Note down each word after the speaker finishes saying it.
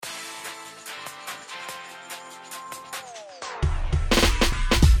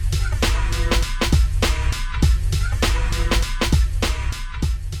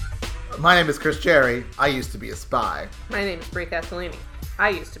My name is Chris Cherry. I used to be a spy. My name is Brie Castellini. I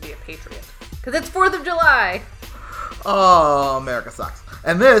used to be a patriot. Because it's 4th of July! Oh, America sucks.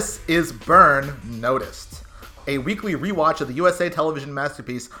 And this is Burn Noticed, a weekly rewatch of the USA television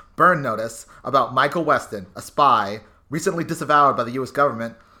masterpiece Burn Notice about Michael Weston, a spy, recently disavowed by the US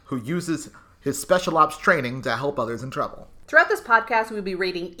government, who uses his special ops training to help others in trouble. Throughout this podcast, we will be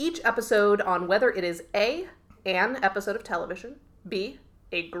rating each episode on whether it is A, an episode of television, B,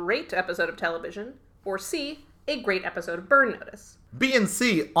 a great episode of television, or C, a great episode of Burn Notice. B and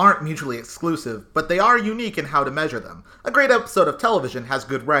C aren't mutually exclusive, but they are unique in how to measure them. A great episode of television has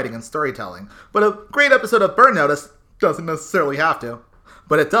good writing and storytelling, but a great episode of Burn Notice doesn't necessarily have to.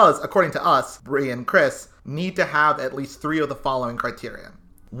 But it does, according to us, Brie and Chris, need to have at least 3 of the following criteria.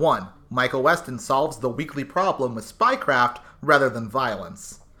 1. Michael Weston solves the weekly problem with spycraft rather than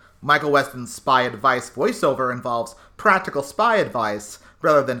violence. Michael Weston's spy advice voiceover involves practical spy advice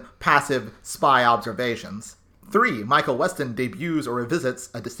rather than passive spy observations. 3. Michael Weston debuts or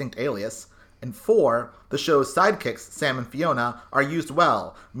revisits a distinct alias. And 4. The show's sidekicks, Sam and Fiona, are used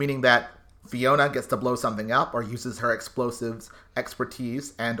well, meaning that Fiona gets to blow something up or uses her explosives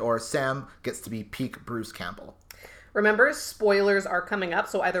expertise, and or Sam gets to be peak Bruce Campbell. Remember, spoilers are coming up,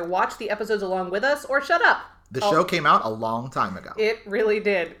 so either watch the episodes along with us or shut up. The show came out a long time ago. It really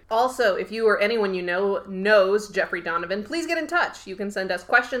did. Also, if you or anyone you know knows Jeffrey Donovan, please get in touch. You can send us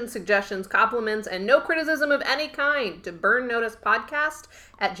questions, suggestions, compliments, and no criticism of any kind to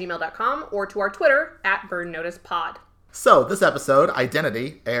burnnoticepodcast@gmail.com or to our Twitter @burnnoticepod. So, this episode,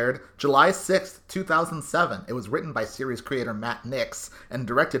 Identity, aired July 6th, 2007. It was written by series creator Matt Nix and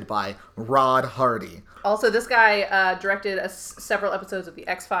directed by Rod Hardy. Also, this guy directed several episodes of The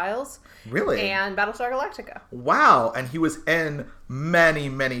X-Files. Really? And Battlestar Galactica. Wow, and he was in many,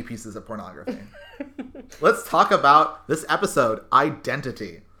 many pieces of pornography. Let's talk about this episode,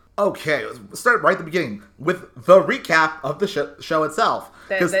 Identity. Okay, let's start right at the beginning with the recap of the show itself.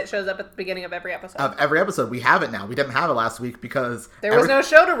 That shows up at the beginning of every episode. Of every episode. We have it now. We didn't have it last week because... there was no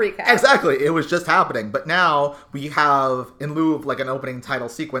show to recap. Exactly. It was just happening. But now we have, in lieu of like an opening title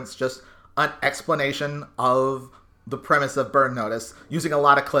sequence, just an explanation of the premise of Burn Notice, using a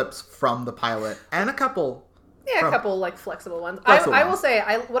lot of clips from the pilot and a couple... Yeah, a couple, like, flexible ones. I will say,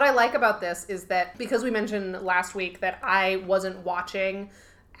 what I like about this is that, because we mentioned last week that I wasn't watching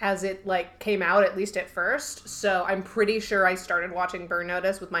as it, like, came out, at least at first, so I'm pretty sure I started watching Burn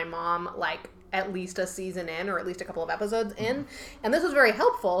Notice with my mom, like, at least a season in, or at least a couple of episodes in, and this was very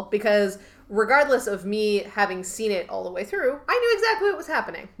helpful, because regardless of me having seen it all the way through, I knew exactly what was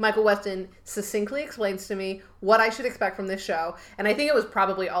happening. Michael Weston succinctly explains to me what I should expect from this show, and I think it was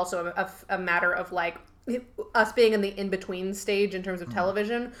probably also a matter of, like, us being in the in-between stage in terms of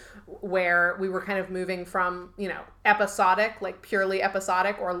television, where we were kind of moving from, you know, episodic, like purely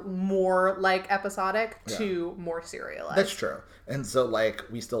episodic or more like episodic to more serialized. That's true. And so, like,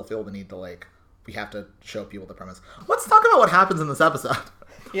 we still feel the need to, like, we have to show people the premise. Let's talk about what happens in this episode.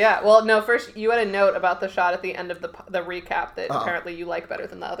 Yeah, well, no, first, you had a note about the shot at the end of the recap that apparently you like better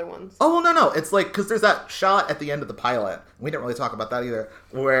than the other ones. Oh, well, no. It's like, because there's that shot at the end of the pilot. We didn't really talk about that either,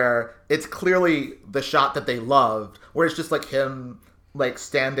 where it's clearly the shot that they loved, where it's just, like, him, like,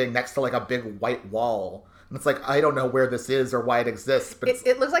 standing next to, like, a big white wall. And it's like, I don't know where this is or why it exists, but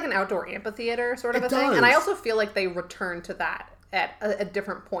it looks like an outdoor amphitheater sort of a thing. And I also feel like they return to that at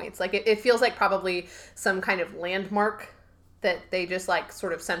different points. Like, it feels like probably some kind of landmark that they just, like,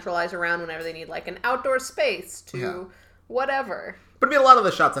 sort of centralize around whenever they need, like, an outdoor space to whatever. But I mean, a lot of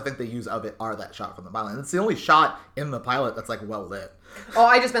the shots I think they use of it are that shot from the pilot. And it's the only shot in the pilot that's, like, well lit. Oh,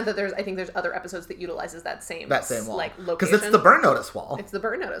 I just meant that I think there's other episodes that utilizes that same wall. Like, location. Because it's the Burn Notice wall. It's the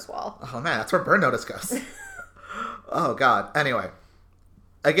Burn Notice wall. Oh, man, that's where Burn Notice goes. Oh, God. Anyway.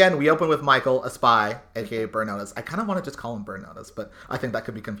 Again, we open with Michael, a spy, a.k.a. Burn Notice. I kind of want to just call him Burn Notice, but I think that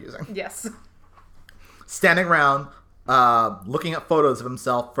could be confusing. Yes. Standing around, looking at photos of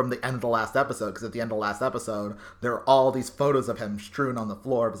himself from the end of the last episode, because at the end of the last episode, there are all these photos of him strewn on the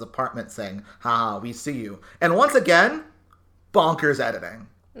floor of his apartment saying, "Ha, we see you." And once again, bonkers editing.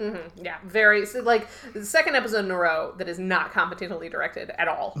 Mm-hmm. Yeah, very, so, like, the second episode in a row that is not competently directed at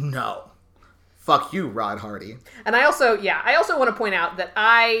all. No. Fuck you, Rod Hardy. And I also want to point out that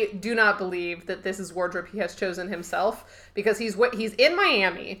I do not believe that this is wardrobe he has chosen himself, because he's in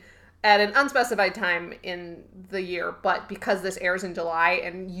Miami at an unspecified time in the year, but because this airs in July,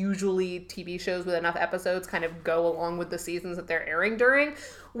 and usually TV shows with enough episodes kind of go along with the seasons that they're airing during,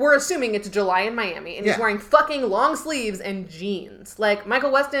 we're assuming it's July in Miami, and he's wearing fucking long sleeves and jeans. Like,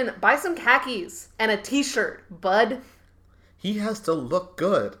 Michael Weston, buy some khakis and a t-shirt, bud. He has to look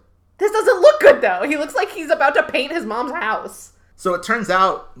good. This doesn't look good, though. He looks like he's about to paint his mom's house. So it turns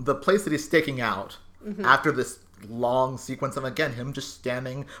out the place that he's staking out after this long sequence of, again, him just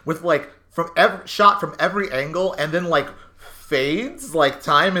standing with, like, shot from every angle and then, like, fades, like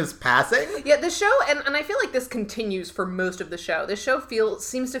time is passing. Yeah, the show, and I feel like this continues for most of the show. This show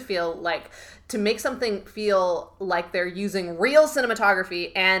seems to feel like, to make something feel like they're using real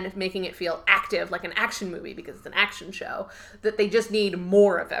cinematography and making it feel active, like an action movie, because it's an action show, that they just need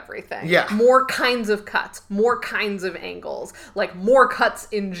more of everything. Yeah. More kinds of cuts, more kinds of angles, like more cuts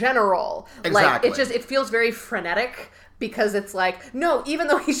in general. Exactly. Like, it feels very frenetic. Because it's like, no, even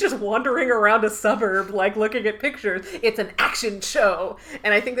though he's just wandering around a suburb, like, looking at pictures, it's an action show.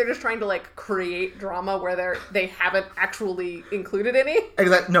 And I think they're just trying to, like, create drama where they haven't actually included any.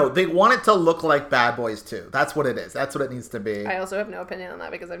 Exactly. No, they want it to look like Bad Boys 2. That's what it is. That's what it needs to be. I also have no opinion on that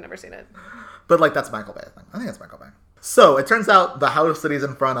because I've never seen it. But, like, that's Michael Bay, I think. I think it's Michael Bay. So, it turns out the house that he's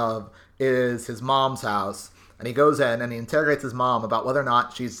in front of is his mom's house. And he goes in and he interrogates his mom about whether or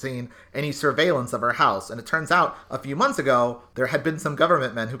not she's seen any surveillance of her house. And it turns out a few months ago, there had been some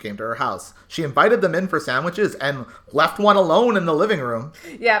government men who came to her house. She invited them in for sandwiches and left one alone in the living room.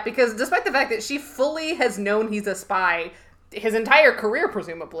 Yeah, because despite the fact that she fully has known he's a spy his entire career,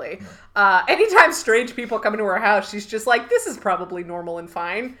 presumably, anytime strange people come into her house, she's just like, this is probably normal and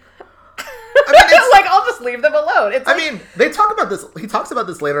fine. I mean, like, I'll just leave them alone. It's they talk about this. He talks about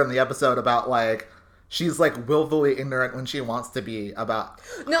this later in the episode about, like, she's, like, willfully ignorant when she wants to be about...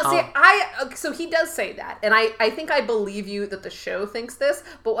 No, so he does say that, and I think I believe you that the show thinks this,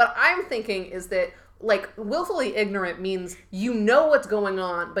 but what I'm thinking is that, like, willfully ignorant means you know what's going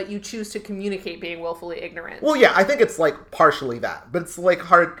on, but you choose to communicate being willfully ignorant. Well, yeah, I think it's, like, partially that, but it's, like,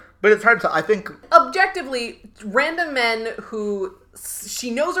 hard... But it's hard to, I think... Objectively, random men who...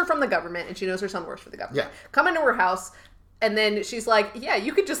 She knows her from the government, and she knows her son works for the government. Yeah. Come into her house... And then she's like, yeah,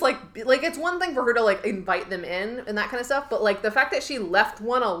 you could just, like, it's one thing for her to, like, invite them in and that kind of stuff. But, like, the fact that she left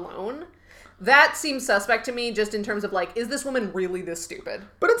one alone, that seems suspect to me just in terms of, like, is this woman really this stupid?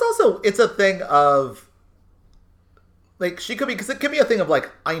 But it's a thing of, like, she could be, because it could be a thing of,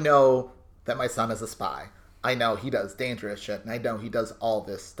 like, I know that my son is a spy. I know he does dangerous shit, and I know he does all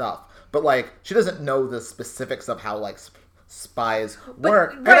this stuff. But, like, she doesn't know the specifics of how, like, spies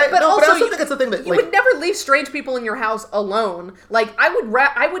work. But I also also think it's a thing that, you like, would never leave strange people in your house alone. Like,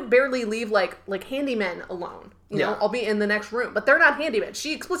 I would barely leave like handymen alone. You know, I'll be in the next room, but they're not handymen.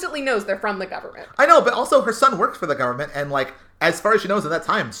 She explicitly knows they're from the government. I know, but also her son works for the government, and, like, as far as she knows at that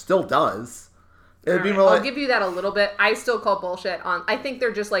time, still does. It'd be more I'll give you that a little bit. I still call bullshit on. I think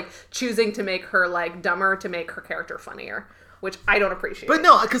they're just, like, choosing to make her, like, dumber to make her character funnier, which I don't appreciate. But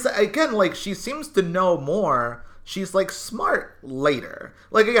no, because again, like, she seems to know more. She's, like, smart later.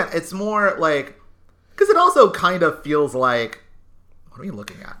 Like, again, it's more, like... Because it also kind of feels like... What are you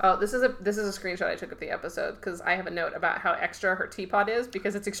looking at? Oh, this is a screenshot I took of the episode, because I have a note about how extra her teapot is,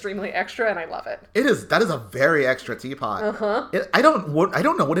 because it's extremely extra, and I love it. That is a very extra teapot. Uh-huh. I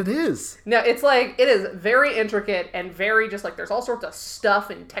don't know what it is. No, it's like, it is very intricate, and very just, like, there's all sorts of stuff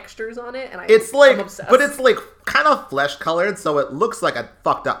and textures on it, and I'm obsessed. But it's, like, kind of flesh-colored, so it looks like a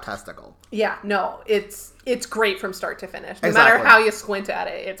fucked up testicle. Yeah, no, it's great from start to finish. No matter how you squint at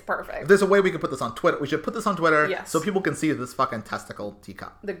it, it's perfect. If there's a way we could put this on Twitter. We should put this on Twitter, yes, so people can see this fucking testicle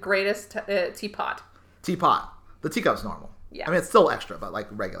teacup. The greatest teapot. Teapot. The teacup's normal. Yeah. I mean, it's still extra, but, like,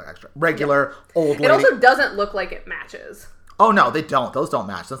 regular extra. Regular, old lady. It also doesn't look like it matches. Oh, no, they don't. Those don't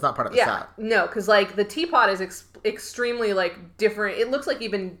match. That's not part of the set. No, because, like, the teapot is extremely, like, different. It looks like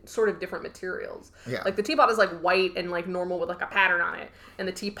even sort of different materials. Yeah. Like, the teapot is, like, white and, like, normal with, like, a pattern on it. And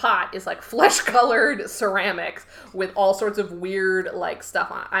the teapot is, like, flesh-colored ceramics with all sorts of weird, like, stuff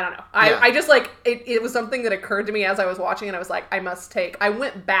on it. I don't know. I just, like, it was something that occurred to me as I was watching, and I was like, I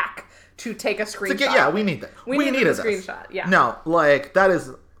went back to take a screenshot. We need that. We needed a screenshot, yeah. No, like,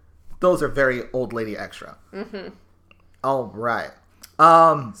 those are very old lady extra. Mm-hmm. All right.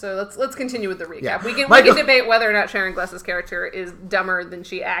 So let's continue with the recap. Yeah. We can debate whether or not Sharon Gless's character is dumber than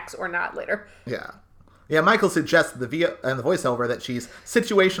she acts or not later. Yeah. Yeah, Michael suggests in the voiceover that she's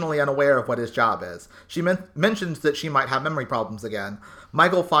situationally unaware of what his job is. She mentions that she might have memory problems again.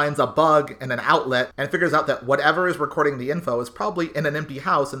 Michael finds a bug in an outlet and figures out that whatever is recording the info is probably in an empty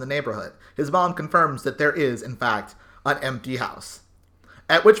house in the neighborhood. His mom confirms that there is, in fact, an empty house.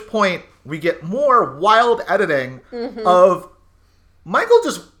 At which point, we get more wild editing of Michael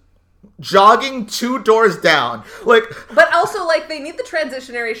just jogging 2 doors down. Like, but also, like, they need the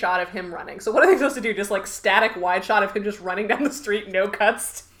transitionary shot of him running. So what are they supposed to do? Just, like, static wide shot of him just running down the street, no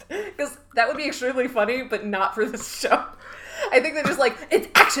cuts? Because that would be extremely funny, but not for this show. I think they're just like, it's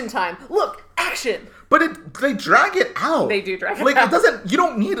action time. Look, action. But they drag it out. They do drag it out. Like, it doesn't, you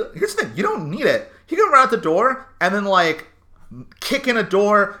don't need, here's the thing, you don't need it. He can run out the door and then, like, kick in a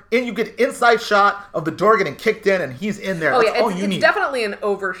door, and you get inside shot of the door getting kicked in, and he's in there. Oh, yeah, it's definitely an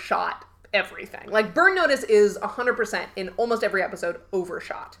overshot everything. Like, Burn Notice is 100% in almost every episode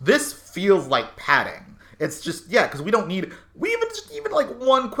overshot. This feels like padding. It's just, yeah, because we don't need, even like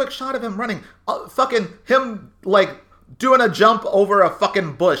one quick shot of him running. Fucking him, like, doing a jump over a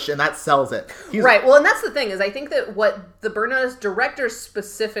fucking bush, and that sells it. Right. Well, and that's the thing, is I think that what the Burn Notice directors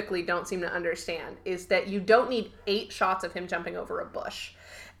specifically don't seem to understand is that you don't need 8 shots of him jumping over a bush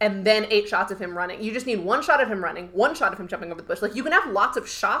and then 8 shots of him running. You just need 1 shot of him running, 1 shot of him jumping over the bush. Like, you can have lots of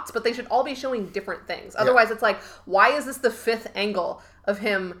shots, but they should all be showing different things. Otherwise, It's like, why is this the 5th angle of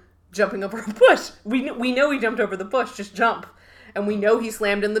him jumping over a bush? We know he jumped over the bush. Just jump. And we know he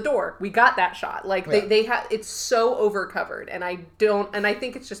slammed in the door. We got that shot. Like, they have, it's so overcovered. And I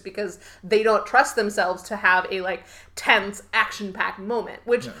think it's just because they don't trust themselves to have a, like, tense, action-packed moment,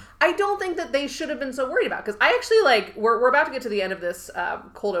 which I don't think that they should have been so worried about. Because I actually, like, we're about to get to the end of this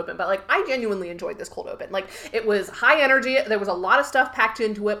cold open, but, like, I genuinely enjoyed this cold open. Like, it was high energy. There was a lot of stuff packed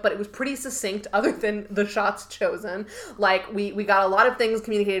into it, but it was pretty succinct other than the shots chosen. Like, we got a lot of things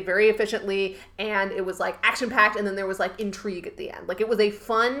communicated very efficiently, and it was, like, action-packed, and then there was, like, intrigue at the end. Like, it was a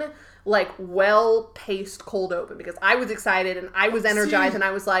fun, like, well-paced cold open because I was excited and I was energized and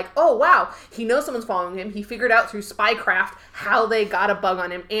I was like, oh, wow, he knows someone's following him. He figured out through spycraft how they got a bug on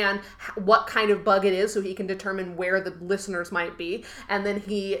him and what kind of bug it is so he can determine where the listeners might be. And then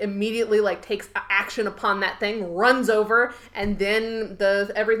he immediately, like, takes action upon that thing, runs over, and then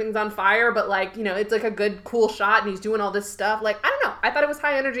everything's on fire. But, like, you know, it's, like, a good, cool shot and he's doing all this stuff. Like, I don't know. I thought it was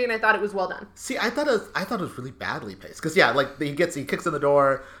high energy and I thought it was well done. See, I thought it was really badly paced. Because, yeah, like, he kicks in the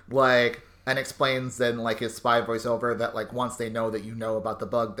door, like, and explains in, like, his spy voiceover that, like, once they know that you know about the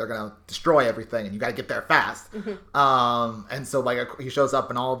bug, they're gonna destroy everything and you gotta get there fast. And so, like, he shows up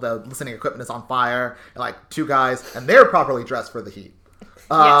and all the listening equipment is on fire, and, like, 2 guys, and they're properly dressed for the heat.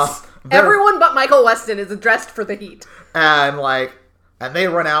 Yes. Everyone but Michael Weston is dressed for the heat. And, like, and they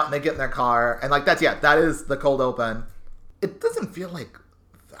run out and they get in their car, and, like, that is the cold open. It doesn't feel like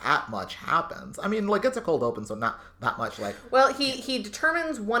that much happens. I mean, like, it's a cold open, so not that much, like... Well, he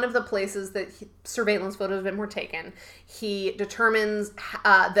determines one of the places that surveillance photos of him were taken. He determines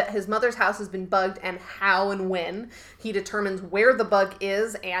that his mother's house has been bugged and how and when. He determines where the bug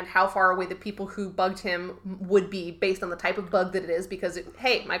is and how far away the people who bugged him would be based on the type of bug that it is because,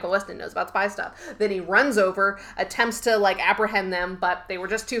 hey, Michael Weston knows about spy stuff. Then he runs over, attempts to, like, apprehend them, but they were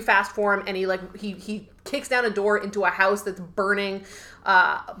just too fast for him, and he kicks down a door into a house that's burning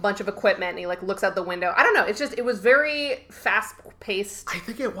a bunch of equipment, and he, like, looks out the window. I don't know. It was very fast-paced. I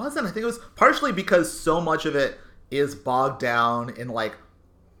think it wasn't. I think it was partially because so much of it is bogged down in, like,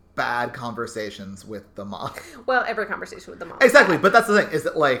 bad conversations with the mom. Well, every conversation with the mom. Exactly, but that's the thing, is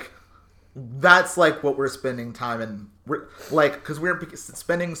that, like, that's, like, what we're spending time in. We're, like, because we're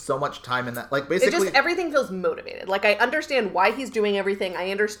spending so much time in that, like, basically... It just, everything feels motivated. Like, I understand why he's doing everything.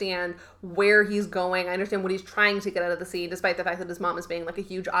 I understand where he's going. I understand what he's trying to get out of the scene, despite the fact that his mom is being, like, a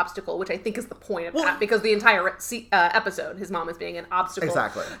huge obstacle, which I think is the point of that, because the entire episode, his mom is being an obstacle.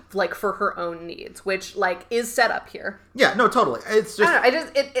 Exactly. Like, for her own needs, which, like, is set up here. Yeah, no, totally. It's just... I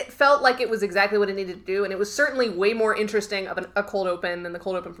don't know, it felt like it was exactly what it needed to do, and it was certainly way more interesting of a cold open than the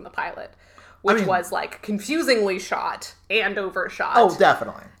cold open from the pilot. Which was, like, confusingly shot and overshot. Oh,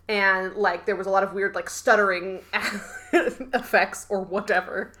 definitely. And, like, there was a lot of weird, like, stuttering effects or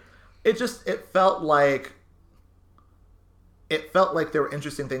whatever. It felt like there were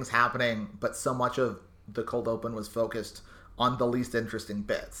interesting things happening, but so much of the cold open was focused on the least interesting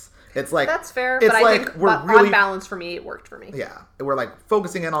bits. It's like... That's fair, but I think on balance for me, it worked for me. Yeah. We're, like,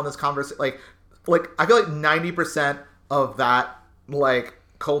 focusing in on this conversation. Like, I feel like 90% of that, like,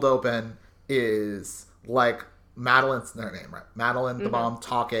 cold open is, like, Madeline's their name, right? Madeline, the mom,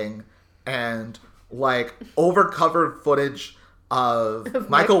 talking, and, like, overcovered footage of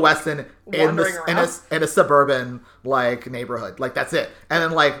Michael Weston in a suburban, like, neighborhood. Like, that's it. And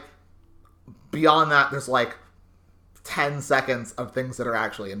then, like, beyond that, there's, like, 10 seconds of things that are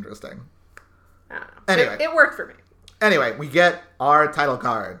actually interesting. I don't know. Anyway. It worked for me. Anyway, we get our title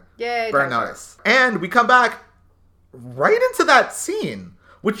card. Yay. Burn Notice. And we come back right into that scene.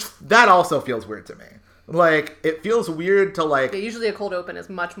 Which, that also feels weird to me. Like, it feels weird to, like... Yeah, usually a cold open is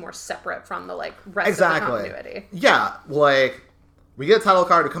much more separate from the, like, rest of the continuity. Yeah, like, we get a title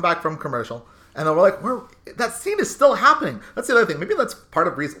card, we come back from commercial, and then we're like, that scene is still happening. That's the other thing. Maybe that's part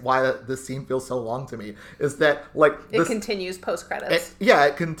of the reason why this scene feels so long to me, is that, like... It continues post-credits.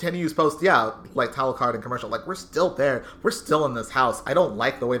 It continues like, title card and commercial. Like, we're still there. We're still in this house. I don't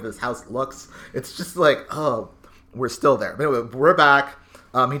like the way this house looks. It's just like, oh, we're still there. But anyway, we're back.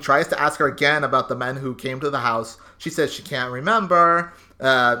 He tries to ask her again about the men who came to the house. She says she can't remember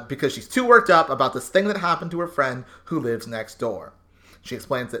because she's too worked up about this thing that happened to her friend who lives next door. She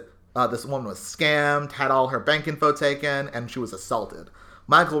explains that this woman was scammed, had all her bank info taken, and she was assaulted.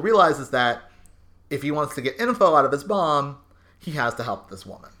 Michael realizes that if he wants to get info out of his mom, he has to help this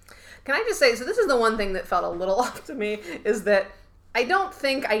woman. Can I just say, so this is the one thing that felt a little off to me, is that I don't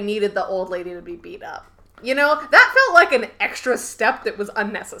think I needed the old lady to be beat up. You know, that felt like an extra step that was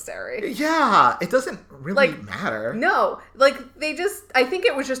unnecessary. Yeah, it doesn't really matter. No, I think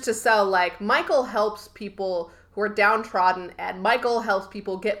it was just to sell, Michael helps people who are downtrodden, and Michael helps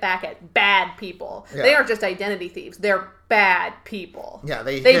people get back at bad people. Yeah. They aren't just identity thieves. They're bad people. Yeah,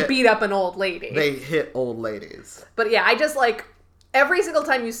 they beat up an old lady. They hit old ladies. But yeah, I just, every single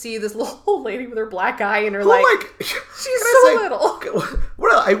time you see this little old lady with her black eye and her, she's so little.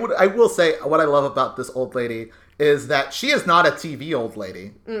 I will say, what I love about this old lady is that she is not a TV old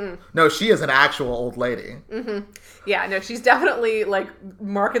lady. Mm-mm. No, she is an actual old lady. Mm-hmm. Yeah, no, she's definitely,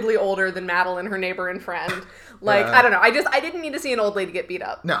 markedly older than Madeline, her neighbor and friend. I don't know. I didn't need to see an old lady get beat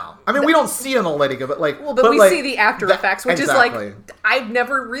up. No. I mean, we don't see an old lady get, but we see the after effects, which exactly. is I've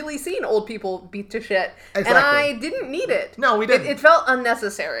never really seen old people beat to shit. Exactly. And I didn't need it. No, we didn't. It felt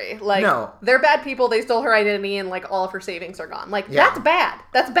unnecessary. No. They're bad people. They stole her identity and, all of her savings are gone. That's bad.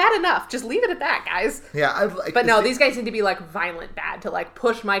 That's bad enough. Just leave it at that, guys. Yeah. But no, these guys need to be, violent bad to,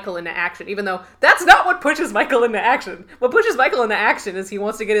 push Michael into action, even though that's not what pushes Michael into action. What pushes Michael into action is he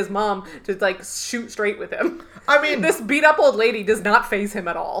wants to get his mom to, shoot straight with him. I mean, this beat up old lady does not faze him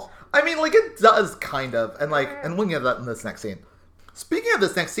at all. I mean, it does kind of, and we'll get that in this next scene. Speaking of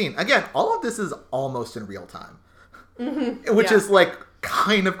this next scene, again, all of this is almost in real time, which is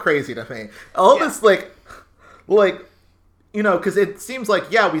kind of crazy to me. All this because it seems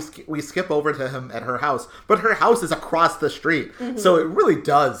we skip over to him at her house, but her house is across the street, so it really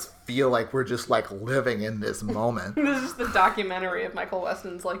does feel like we're just living in this moment. This is the documentary of Michael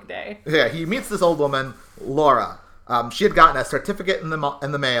Weston's day. Yeah, he meets this old woman, Laura. She had gotten a certificate in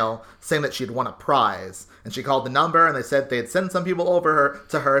the mail saying that she'd won a prize, and she called the number, and they said they'd send some people over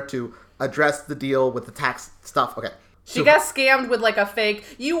to her to address the deal with the tax stuff. Okay. She got scammed with a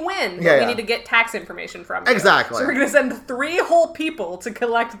fake, you win, we need to get tax information from you. Exactly. So we're going to send 3 whole people to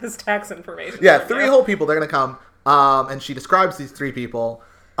collect this tax information. Yeah, 3 whole people, they're going to come, and she describes these 3 people.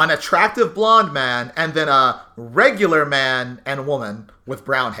 An attractive blonde man, and then a regular man and woman with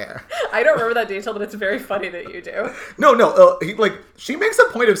brown hair. I don't remember that detail, but it's very funny that you do. No, she makes a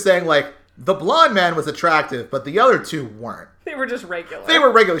point of saying, the blonde man was attractive, but the other 2 weren't. They were just regular. They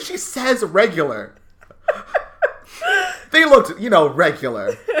were regular. She says regular. They looked,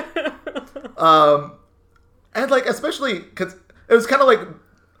 regular. And, especially, because it was kind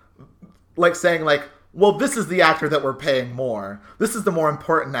of saying, well, this is the actor that we're paying more. This is the more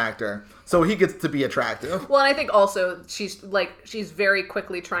important actor, so he gets to be attractive. Well, and I think also she's very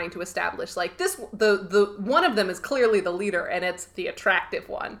quickly trying to establish the one of them is clearly the leader, and it's the attractive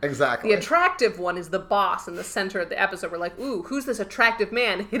one. Exactly. The attractive one is the boss in the center of the episode. We're like, ooh, who's this attractive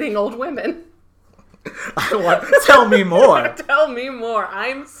man hitting old women? Tell me more. Tell me more.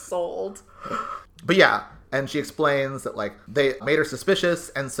 I'm sold. But yeah. And she explains that, they made her suspicious,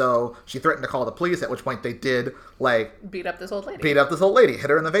 and so she threatened to call the police, at which point they did, beat up this old lady. Hit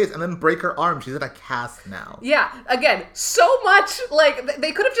her in the face, and then break her arm. She's in a cast now. Yeah, again, so much,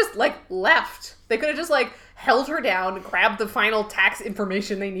 they could have just, left. They could have just, held her down, grabbed the final tax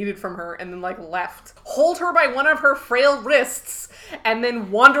information they needed from her, and then, left. Hold her by one of her frail wrists, and then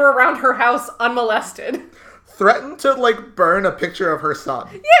wander around her house unmolested. Threatened to, burn a picture of her son.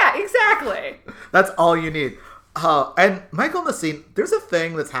 Yeah, exactly. That's all you need. And Michael in the scene, there's a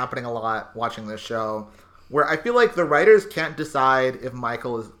thing that's happening a lot watching this show where I feel like the writers can't decide if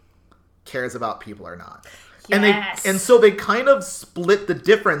Michael cares about people or not. Yes. And so they kind of split the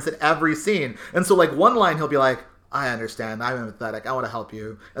difference in every scene. And so, one line he'll be like, I understand, I'm empathetic, I want to help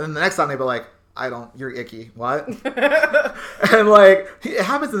you. And then the next time they'll be like, you're icky. What? And it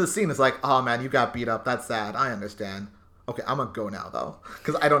happens in the scene. It's oh man, you got beat up. That's sad. I understand. Okay, I'm gonna go now though,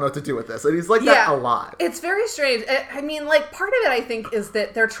 because I don't know what to do with this. And he's that a lot. It's very strange. I mean, part of it I think is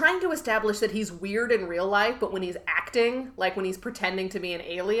that they're trying to establish that he's weird in real life, but when he's acting, when he's pretending to be an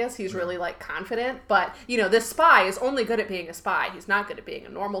alias, he's really confident. But this spy is only good at being a spy. He's not good at being a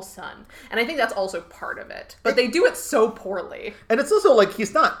normal son. And I think that's also part of it. But they do it so poorly. And it's also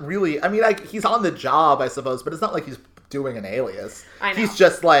he's not really. I mean, he's on the job, I suppose, but it's not like he's doing an alias. I know. He's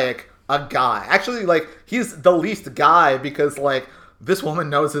just a guy. Actually, he's the least guy because, this woman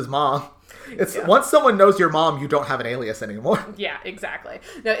knows his mom. It's once someone knows your mom, you don't have an alias anymore. Yeah, exactly.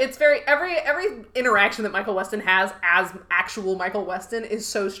 No, it's very every interaction that Michael Weston has as actual Michael Weston is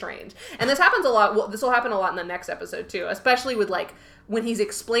so strange. And this happens a lot. Well, this will happen a lot in the next episode too, especially with like when he's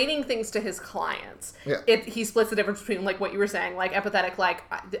explaining things to his clients. Yeah. He splits the difference between like what you were saying, like empathetic, like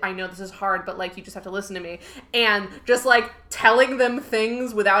I know this is hard, but like you just have to listen to me, and just like telling them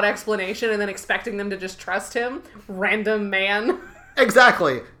things without explanation and then expecting them to just trust him. Random man.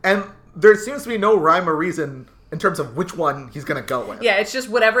 Exactly. And there seems to be no rhyme or reason in terms of which one he's going to go with. Yeah, it's just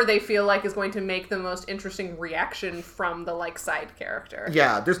whatever they feel like is going to make the most interesting reaction from the, like, side character.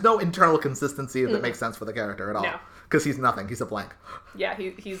 Yeah, there's no internal consistency that makes sense for the character at all. No. Because he's nothing. He's a blank. Yeah,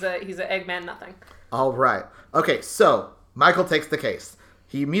 he's a Eggman nothing. All right. Okay, so Michael takes the case.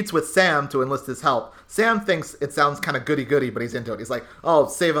 He meets with Sam to enlist his help. Sam thinks it sounds kind of goody-goody, but he's into it. He's like, oh,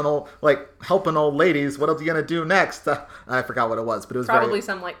 helping old ladies. What else are you going to do next? I forgot what it was, but it was probably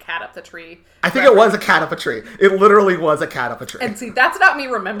some, like, cat up the tree. I think it was a cat up a tree. It literally was a cat up a tree. And see, that's not me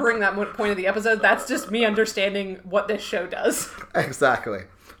remembering that point of the episode. That's just me understanding what this show does. Exactly.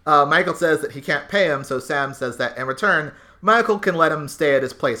 Michael says that he can't pay him, so Sam says that in return, Michael can let him stay at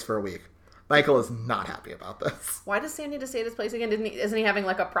his place for a week. Michael is not happy about this. Why does Sam need to stay at his place again? Isn't he having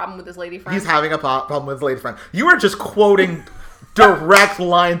like a problem with his lady friend? He's having a problem with his lady friend. You are just quoting direct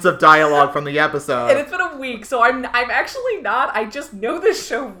lines of dialogue from the episode. And it's been a week, so I'm actually not. I just know this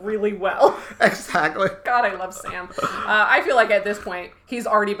show really well. Exactly. God, I love Sam. I feel like at this point he's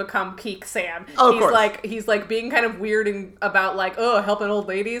already become peak Sam. Oh, of course. He's like being kind of weird and about like helping old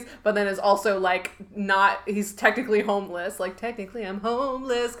ladies, but then is also like not. He's technically homeless. Like technically I'm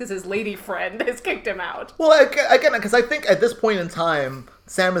homeless because his lady friend has kicked him out. Well, again, because I think at this point in time,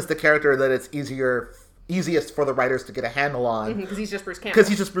 Sam is the character that it's easiest for the writers to get a handle on. Because he's just Bruce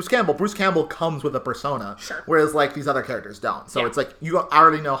Campbell. Bruce Campbell comes with a persona. Sure. Whereas, like, these other characters don't. So it's like, you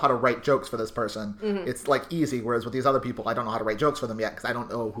already know how to write jokes for this person. Mm-hmm. It's, like, easy. Whereas with these other people, I don't know how to write jokes for them yet because I don't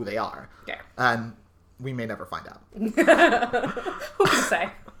know who they are. Yeah. And we may never find out. Who can say?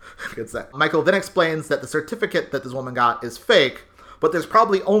 Who can say? Michael then explains that the certificate that this woman got is fake, but there's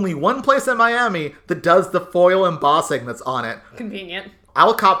probably only one place in Miami that does the foil embossing that's on it. Convenient.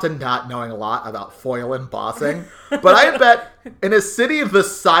 I'll cop to not knowing a lot about foil embossing, but I bet in a city the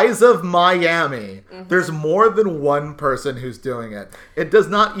size of Miami, there's more than one person who's doing it. It does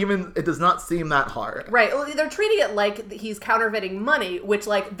not seem that hard. Right. Well, they're treating it like he's counterfeiting money, which,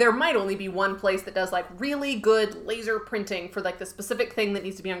 like, there might only be one place that does, like, really good laser printing for, like, the specific thing that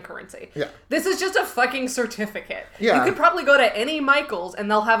needs to be on currency. Yeah. This is just a fucking certificate. Yeah. You could probably go to any Michael's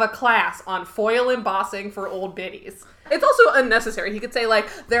and they'll have a class on foil embossing for old biddies. It's also unnecessary. He could say,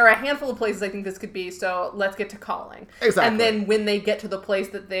 like, there are a handful of places I think this could be, so let's get to calling. Exactly. And then when they get to the place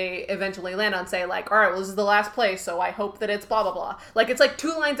that they eventually land on, say, like, all right, well, this is the last place, so I hope that it's blah, blah, blah. Like, it's like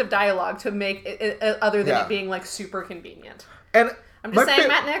 2 lines of dialogue to make it other than it being, like, super convenient. And I'm just saying,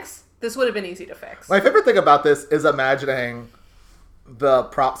 Matt Nix, this would have been easy to fix. My favorite thing about this is imagining the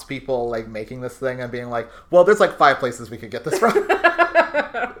props people, like, making this thing and being like, well, there's, like, 5 places we could get this from.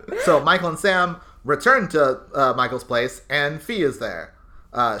 So Michael and Sam return to Michael's place, and Fee is there.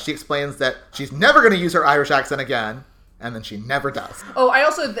 She explains that she's never going to use her Irish accent again, and then she never does. Oh, I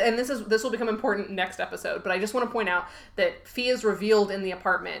also, and this will become important next episode, but I just want to point out that Fee is revealed in the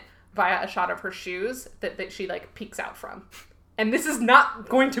apartment via a shot of her shoes that she, like, peeks out from. And this is not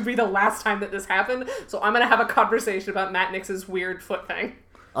going to be the last time that this happened, so I'm going to have a conversation about Matt Nix's weird foot thing.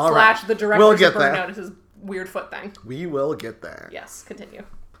 All right. The director's of Burn Notice's weird foot thing. We will get there. Yes, continue.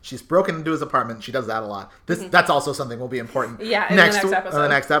 She's broken into his apartment. She does that a lot. That's also something will be important. Yeah, in the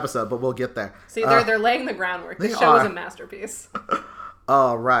next episode, but we'll get there. See, they're laying the groundwork. This show is a masterpiece.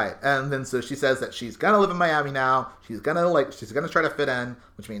 All right, and then so she says that she's gonna live in Miami now. She's gonna try to fit in,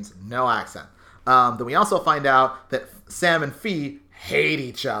 which means no accent. Then we also find out that Sam and Fee hate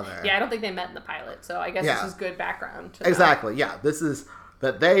each other. Yeah, I don't think they met in the pilot, so I guess this is good background. Exactly. Yeah, this is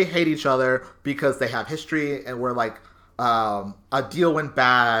that they hate each other because they have history, and we're like. A deal went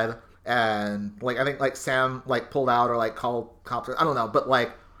bad, and like I think like Sam like pulled out or like called cops. I don't know, but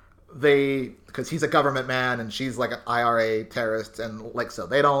like because he's a government man and she's like an IRA terrorist, and like so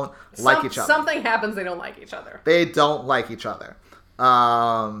they don't like each other. Something happens, they don't like each other. They don't like each other.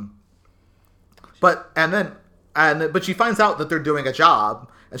 But she finds out that they're doing a job,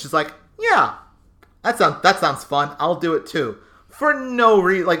 and she's like, yeah, that sounds fun. I'll do it too. For no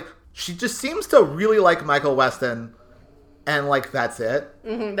reason, like she just seems to really like Michael Weston. And, like, that's it.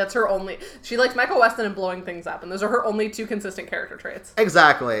 Mm-hmm, that's her only... She likes Michael Weston and blowing things up, and those are her only 2 consistent character traits.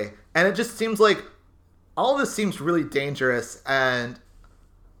 Exactly. And it just seems like all of this seems really dangerous,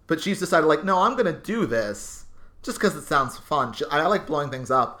 but she's decided, like, no, I'm going to do this just because it sounds fun. I like blowing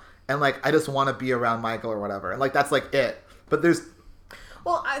things up, and like I just want to be around Michael or whatever, and like that's like it. But there's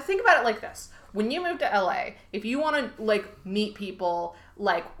Well, I think about it like this. When you move to LA, if you want to, like, meet people,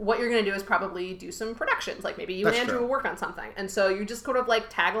 like, what you're going to do is probably do some productions. Like, maybe you and Andrew will work on something. And so you just sort of, like,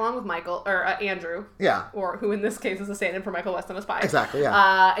 tag along with Michael, or Andrew. Yeah. Or who in this case is a stand-in for Michael West on a Spy. Exactly,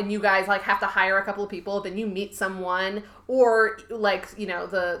 yeah. And you guys, like, have to hire a couple of people. Then you meet someone. Or, like, you know,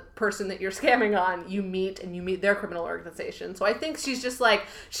 the person that you're scamming on, you meet their criminal organization. So I think she's just, like,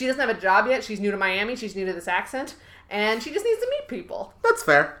 she doesn't have a job yet. She's new to Miami. She's new to this accent. And she just needs to meet people. That's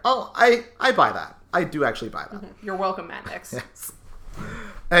fair. Oh, I buy that. I do actually buy that. Mm-hmm. You're welcome, Matt Nix. Yes.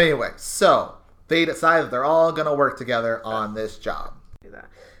 Anyway, so they decide that they're all going to work together on this job. Do that.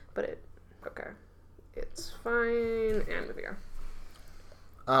 But it's fine. And with you.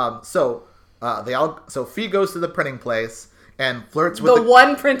 So Fee goes to the printing place and flirts with the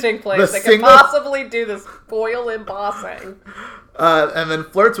one printing place that can possibly do this foil embossing. And then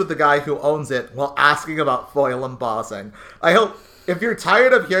flirts with the guy who owns it while asking about foil embossing. I hope, if you're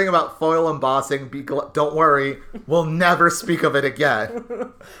tired of hearing about foil embossing, don't worry, we'll never speak of it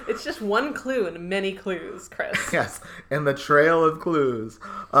again. It's just one clue in many clues, Chris. Yes, in the trail of clues.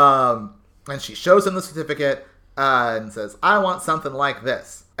 And she shows him the certificate and says, I want something like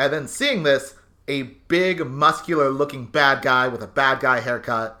this. And then seeing this, a big, muscular-looking bad guy with a bad guy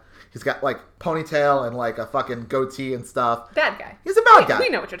haircut. He's got, like, ponytail and, like, a fucking goatee and stuff. Bad guy. He's a bad guy. We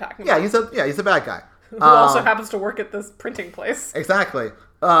know what you're talking about. He's a bad guy. Who also happens to work at this printing place. Exactly.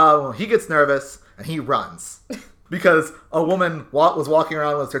 He gets nervous, and he runs. Because a woman was walking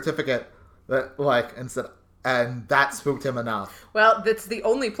around with a certificate that, like, and that spooked him enough. Well, that's the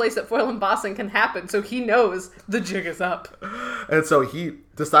only place that foil embossing can happen, so he knows the jig is up. And so he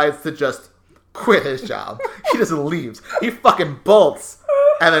decides to just quit his job. He just leaves. He fucking bolts.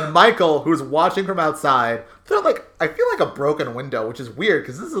 And then Michael, who's watching from outside, I feel like a broken window, which is weird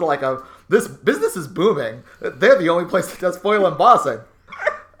because this business is booming. They're the only place that does foil embossing.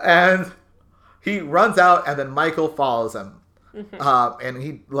 And he runs out, and then Michael follows him. Mm-hmm. And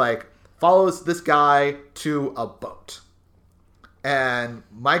he, like, follows this guy to a boat. And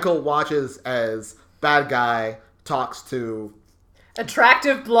Michael watches as bad guy talks to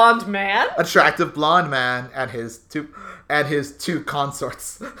attractive blonde man and his two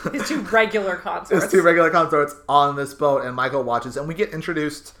consorts. His two regular consorts on this boat, and Michael watches, and we get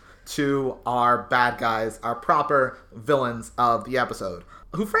introduced to our bad guys, our proper villains of the episode,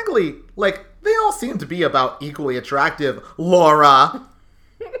 who frankly, like, they all seem to be about equally attractive. Laura.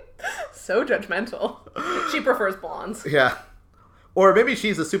 So judgmental. She prefers blondes. Yeah. Or maybe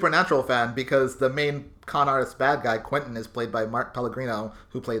she's a Supernatural fan because the main con artist bad guy, Quentin, is played by Mark Pellegrino,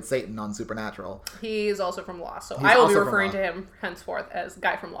 who played Satan on Supernatural. He's also from Lost, so I will be referring to him henceforth as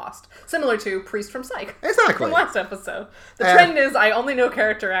Guy from Lost. Similar to Priest from Psych. Exactly. From last episode. The trend is I only know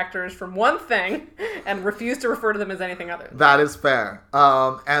character actors from one thing and refuse to refer to them as anything other. That is fair.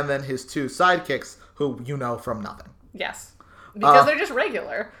 And then his two sidekicks, who you know from nothing. Yes. Because they're just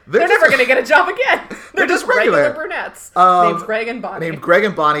regular. They're never going to get a job again. They're just regular brunettes. Named Greg and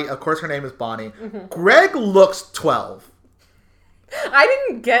Bonnie. Of course, her name is Bonnie. Mm-hmm. Greg looks 12. I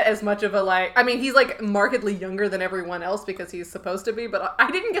didn't get as much of he's like markedly younger than everyone else because he's supposed to be, but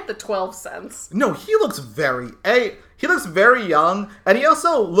I didn't get the 12 sense. No, he looks very young, and he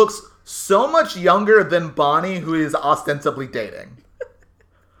also looks so much younger than Bonnie, who is ostensibly dating.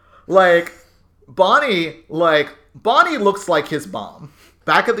 Bonnie looks like his mom.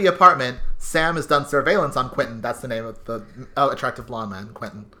 Back at the apartment, Sam has done surveillance on Quentin. That's the name of the attractive blonde man,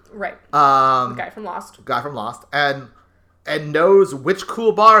 Quentin. Right. The guy from Lost. And knows which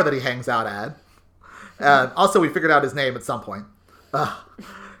cool bar that he hangs out at. And also, we figured out his name at some point.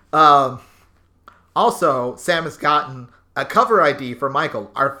 Also, Sam has gotten a cover ID for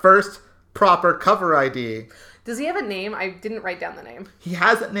Michael. Our first proper cover ID. Does he have a name? I didn't write down the name. He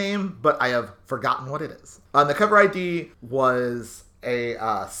has a name, but I have forgotten what it is. The cover ID was a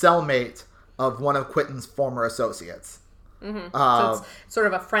cellmate of one of Quentin's former associates. Mm-hmm. So it's sort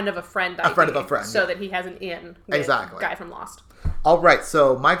of a friend of a friend ID. A friend of a friend. So that he has an in with exactly. Guy from Lost. All right,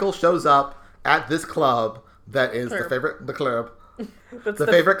 so Michael shows up at this club that is the favorite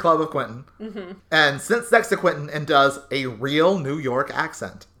club of Quentin. Mm-hmm. And sits next to Quentin and does a real New York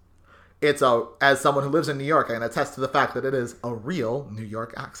accent. As someone who lives in New York, I can attest to the fact that it is a real New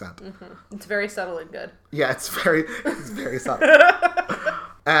York accent. Mm-hmm. It's very subtle and good. Yeah, it's very subtle.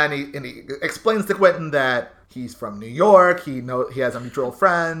 And he explains to Quentin that he's from New York. He has a mutual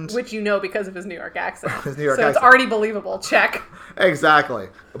friend, which you know because of his New York accent. So it's already believable. Check. Exactly.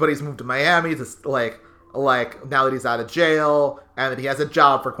 But he's moved to Miami to like now that he's out of jail, and that he has a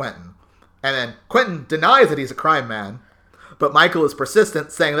job for Quentin. And then Quentin denies that he's a crime man. But Michael is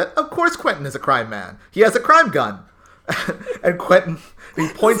persistent, saying that, of course Quentin is a crime man. He has a crime gun. And Quentin, he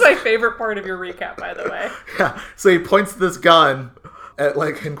points... This is my favorite part of your recap, by the way. Yeah, so he points this gun at,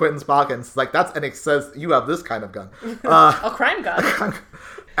 like, in Quentin's pocket, and it's like, and he says, you have this kind of gun. A crime gun.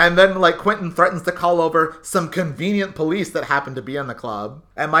 And then, like, Quentin threatens to call over some convenient police that happen to be in the club.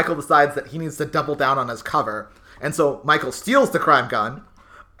 And Michael decides that he needs to double down on his cover. And so Michael steals the crime gun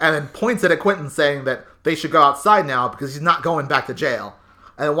and then points it at Quentin, saying that they should go outside now because he's not going back to jail.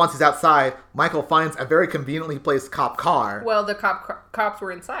 And then once he's outside, Michael finds a very conveniently placed cop car. Well, the cops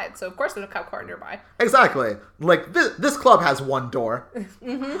were inside, so of course there's a cop car nearby. Exactly. Like, this club has one door.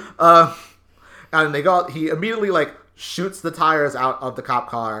 Mm-hmm. And they go. He immediately, like, shoots the tires out of the cop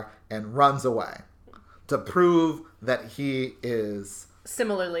car and runs away to prove that he is...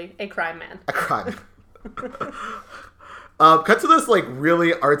 Similarly, a crime man. A crime man. Cut to this, like,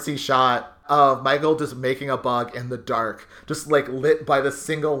 really artsy shot of Michael just making a bug in the dark, just, like, lit by the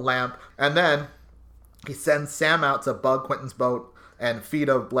single lamp. And then he sends Sam out to bug Quentin's boat and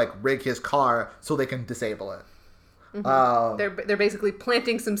rig his car so they can disable it. Mm-hmm. They're basically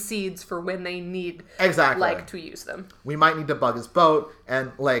planting some seeds for when they need to use them. We might need to bug his boat,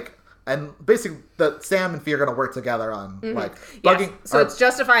 and basically Sam and Fee are going to work together on bugging. Yes. So it's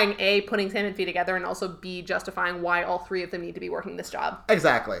justifying A, putting Sam and Fee together, and also B, justifying why all three of them need to be working this job.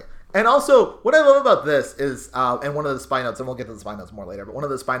 Exactly. And also, what I love about this is, and one of the spy notes, and we'll get to the spy notes more later, but one of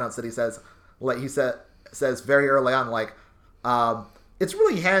the spy notes that he says, says very early on, it's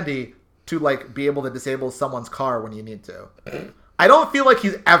really handy to, like, be able to disable someone's car when you need to. I don't feel like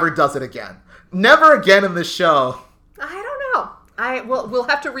he ever does it again. Never again in this show. I don't know. We'll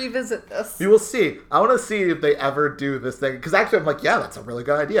have to revisit this. You will see. I want to see if they ever do this thing. Because actually, I'm like, yeah, that's a really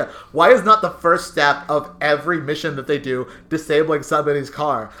good idea. Why is not the first step of every mission that they do disabling somebody's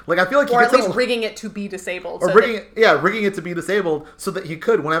car? Like, I feel like or at least rigging it to be disabled. Or rigging it to be disabled so that he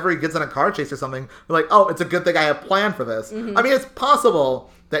could, whenever he gets in a car chase or something, be like, oh, it's a good thing I have planned for this. Mm-hmm. I mean, it's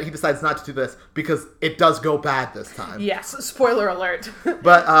possible that he decides not to do this because it does go bad this time. Yes, spoiler alert.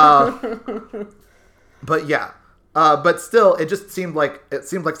 But yeah. But still, it seemed like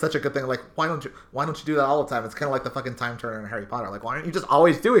such a good thing. Like, why don't you do that all the time? It's kind of like the fucking time turner in Harry Potter. Like, why aren't you just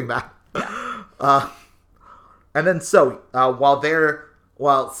always doing that? Yeah. And then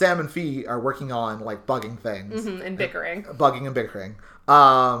while Sam and Fee are working on, like, bugging things and bickering,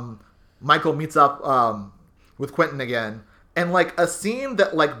 Michael meets up with Quentin again, and, like, a scene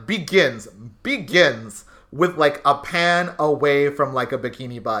that, like, begins with, like, a pan away from, like, a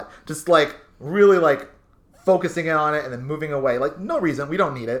bikini butt, just, like, really, like, focusing in on it and then moving away. Like, no reason. We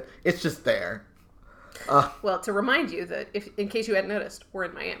don't need it. It's just there. Well, to remind you that, in case you hadn't noticed, we're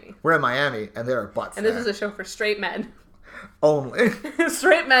in Miami. We're in Miami, and there are butts And this is a show for straight men. Only.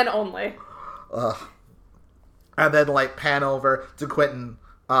 Straight men only. And then, like, pan over to Quentin,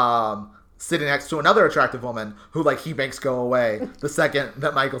 sitting next to another attractive woman who, like, he makes go away the second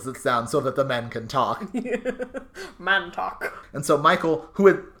that Michael sits down so that the men can talk. Man talk. And so Michael,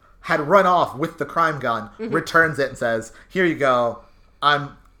 who had run off with the crime gun, returns it and says, here you go.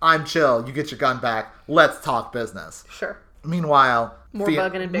 I'm chill. You get your gun back. Let's talk business. Sure. Meanwhile, more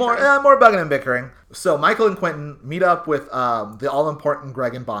bugging and bickering. More bugging and bickering. So Michael and Quentin meet up with the all-important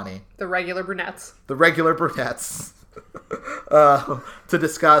Greg and Bonnie. The regular brunettes. To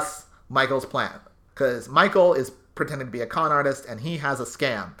discuss Michael's plan. Because Michael is pretending to be a con artist, and he has a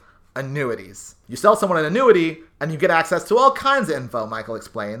scam. Annuities. You sell someone an annuity, and you get access to all kinds of info, Michael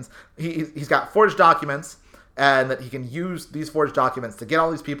explains. He's got forged documents, and that he can use these forged documents to get all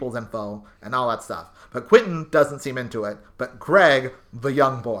these people's info and all that stuff. But Quentin doesn't seem into it, but Greg, the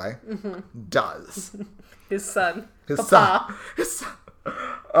young boy, does. His son. His son.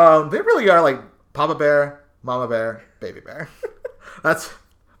 They really are like Papa Bear, Mama Bear, Baby Bear. And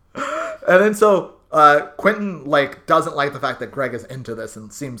then so Quentin, like, doesn't like the fact that Greg is into this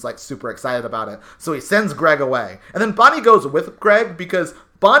and seems, like, super excited about it. So he sends Greg away. And then Bonnie goes with Greg because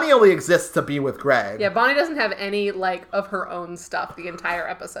Bonnie only exists to be with Greg. Yeah, Bonnie doesn't have any, like, of her own stuff the entire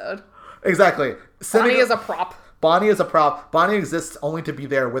episode. Exactly. Bonnie is a prop. Bonnie is a prop. Bonnie exists only to be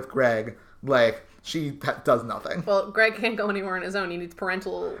there with Greg. Like, she does nothing. Well, Greg can't go anywhere on his own. He needs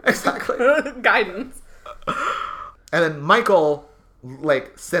parental guidance. And then Michael,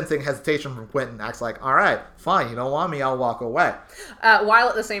 like, sensing hesitation from Quentin, acts like, all right, fine, you don't want me, I'll walk away. While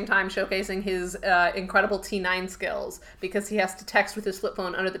at the same time showcasing his incredible T9 skills, because he has to text with his flip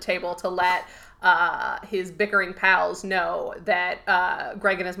phone under the table to let his bickering pals know that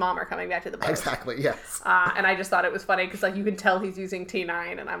Greg and his mom are coming back to the boat. Exactly, yes. And I just thought it was funny, because, like, you can tell he's using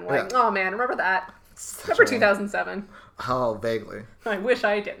T9, and I'm like, oh man, remember that. Remember 2007? Oh, vaguely. I wish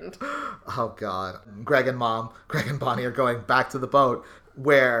I didn't. Oh, God. Greg and Bonnie are going back to the boat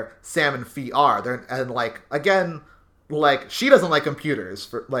where Sam and Fee are. And, like, again, like, she doesn't like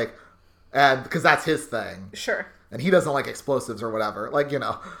computers, and because that's his thing. Sure. And he doesn't like explosives or whatever, like, you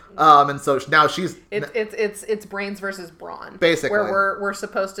know. And so now she's... It's brains versus brawn. Basically. Where we're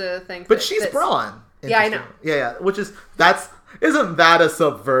supposed to think But she's brawn. Yeah, I know. Yeah. Isn't that a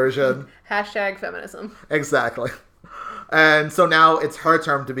subversion? Hashtag feminism. Exactly. And so now it's her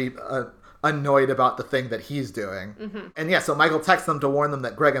turn to be annoyed about the thing that he's doing. Mm-hmm. And yeah, so Michael texts them to warn them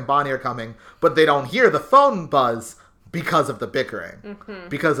that Greg and Bonnie are coming, but they don't hear the phone buzz because of the bickering,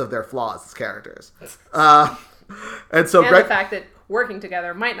 because of their flaws as characters. And the fact that working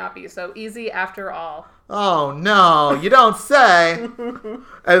together might not be so easy after all. Oh, no, you don't say.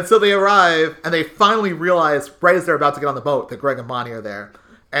 And so they arrive, and they finally realize, right as they're about to get on the boat, that Greg and Bonnie are there.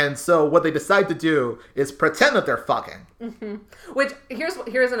 And so what they decide to do is pretend that they're fucking. Mm-hmm. Which, here's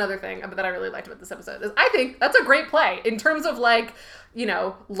another thing that I really liked about this episode, is I think that's a great play in terms of, like, you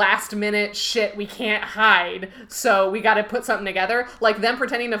know, last minute shit we can't hide, so we gotta put something together. Like, them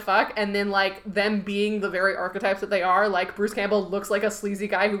pretending to fuck, and then, like, them being the very archetypes that they are. Like, Bruce Campbell looks like a sleazy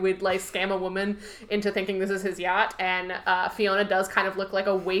guy who would, like, scam a woman into thinking this is his yacht, and Fiona does kind of look like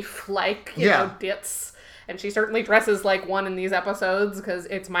a waif-like, you know, ditz. And she certainly dresses like one in these episodes because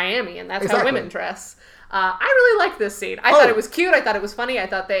it's Miami, and that's how women dress. I really liked this scene. I thought it was cute. I thought it was funny. I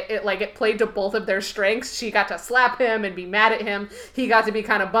thought it played to both of their strengths. She got to slap him and be mad at him. He got to be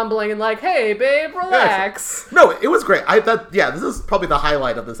kind of bumbling and like, hey, babe, relax. No, it was great. I thought, this is probably the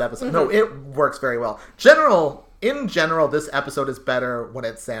highlight of this episode. Mm-hmm. No, it works very well. In general, this episode is better when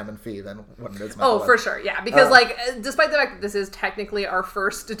it's Sam and Fee than when it's Michael. Oh, for sure, yeah. Because, despite the fact that this is technically our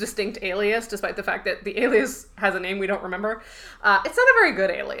first distinct alias, despite the fact that the alias has a name we don't remember, it's not a very good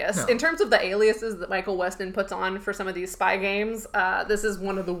alias. No. In terms of the aliases that Michael Weston puts on for some of these spy games, this is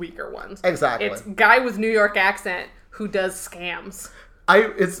one of the weaker ones. Exactly. It's guy with New York accent who does scams.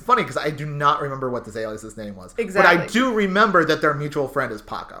 It's funny because I do not remember what this alias's name was. Exactly. But I do remember that their mutual friend is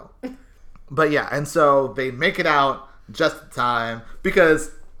Paco. But yeah, and so they make it out just in time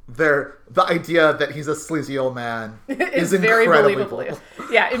because the idea that he's a sleazy old man is very believable.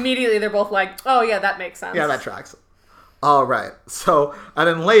 Yeah, immediately they're both like, oh yeah, that makes sense. Yeah, that tracks. All right. So, and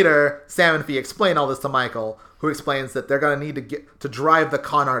then later, Sam and Fee explain all this to Michael, who explains that they're going to need to drive the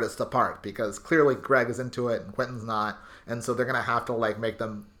con artist apart because clearly Greg is into it and Quentin's not, and so they're going to have to like make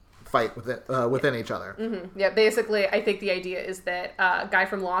them fight within each other. Mm-hmm. Yeah, basically, I think the idea is that guy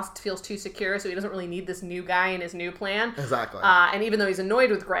from Lost feels too secure, so he doesn't really need this new guy in his new plan. Exactly. And even though he's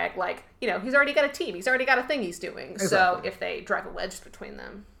annoyed with Greg, like, you know, he's already got a team. He's already got a thing he's doing. Exactly. So if they drive a wedge between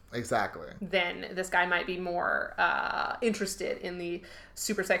them, exactly, then this guy might be more interested in the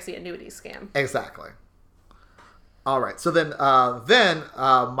super sexy annuity scam. Exactly. All right. So then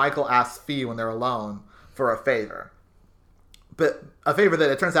Michael asks Fee when they're alone for a favor. But a favor that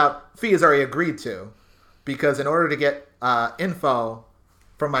it turns out Fee has already agreed to, because in order to get info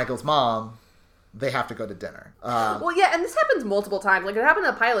from Michael's mom, they have to go to dinner. Well, yeah, and this happens multiple times. Like, it happened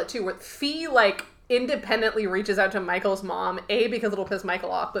in the pilot, too, where Fee, like, independently reaches out to Michael's mom, A, because it'll piss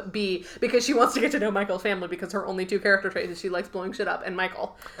Michael off, but B, because she wants to get to know Michael's family, because her only two character traits is she likes blowing shit up, and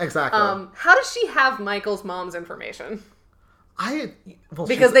Michael. Exactly. How does she have Michael's mom's information?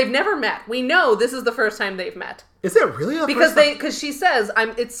 Because they've never met. We know this is the first time they've met. Is it really the first time? Because she says,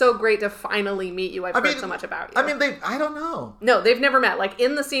 "It's so great to finally meet you. I've heard so much about you." I mean, I don't know. No, they've never met. Like,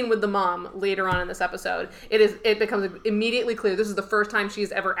 in the scene with the mom later on in this episode, it becomes immediately clear this is the first time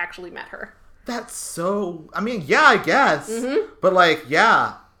she's ever actually met her. That's so... I mean, yeah, I guess. Mm-hmm. But, like,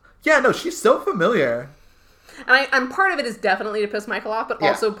 yeah. Yeah, no, she's so familiar. And part of it is definitely to piss Michael off, but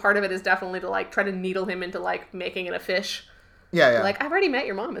also part of it is definitely to, like, try to needle him into, like, making it a fish. Yeah. Like, I've already met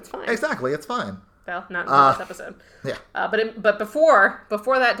your mom. It's fine. Exactly. It's fine. Well, not in this episode. Yeah. But before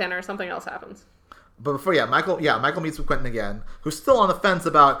that dinner, something else happens. But before, Michael meets with Quentin again, who's still on the fence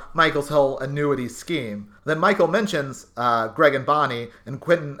about Michael's whole annuity scheme. Then Michael mentions Greg and Bonnie, and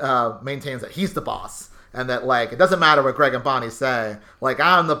Quentin maintains that he's the boss. And that, like, it doesn't matter what Greg and Bonnie say. Like,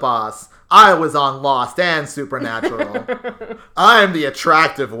 I'm the boss. I was on Lost and Supernatural. I'm the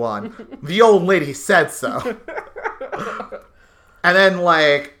attractive one. The old lady said so. And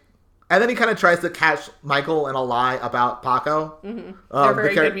then he kind of tries to catch Michael in a lie about Paco. Mm-hmm. They're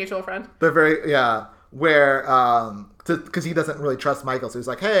very good mutual friend. They're very, where, because he doesn't really trust Michael, so he's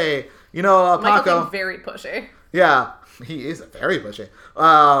like, hey, you know, Paco. Michael's very pushy. Yeah, he is very pushy.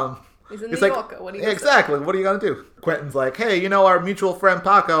 He's in New York. What do you exactly, what are you going to do? Quentin's like, hey, you know, our mutual friend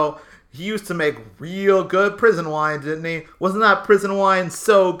Paco, he used to make real good prison wine, didn't he? Wasn't that prison wine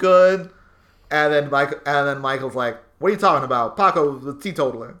so good? And then Michael's like, what are you talking about? Paco was a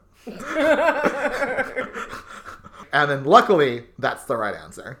teetotaler. And then luckily, that's the right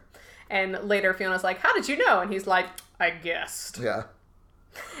answer. And later Fiona's like, how did you know? And he's like, I guessed. Yeah.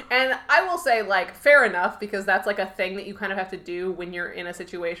 And I will say, like, fair enough, because that's, like, a thing that you kind of have to do when you're in a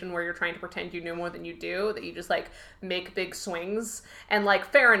situation where you're trying to pretend you know more than you do, that you just, like, make big swings. And, like,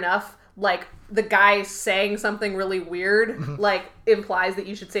 fair enough, like, the guy saying something really weird, like, implies that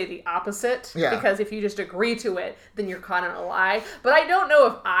you should say the opposite. Yeah. Because if you just agree to it, then you're caught in a lie. But I don't know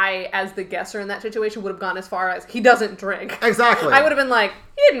if I, as the guesser in that situation, would have gone as far as, he doesn't drink. Exactly. I would have been like,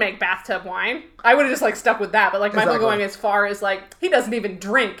 he didn't make bathtub wine. I would have just, like, stuck with that. But, like, Michael going as far as, like, he doesn't even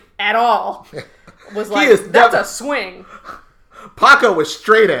drink at all. Was like, that's a swing. Paco was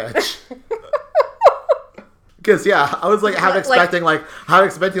straight edge. Because, yeah, I was, like, half expecting,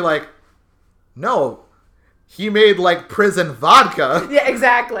 no, he made, like, prison vodka. Yeah,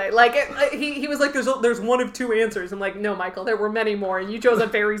 exactly. Like, he was like, there's one of two answers. I'm like, no, Michael, there were many more, and you chose a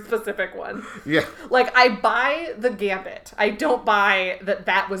very specific one. Yeah. Like, I buy the gambit. I don't buy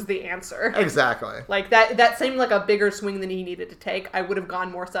that was the answer. Exactly. Like, that seemed like a bigger swing than he needed to take. I would have gone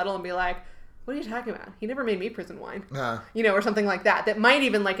more subtle and be like, what are you talking about? He never made me prison wine. You know, or something like that. That might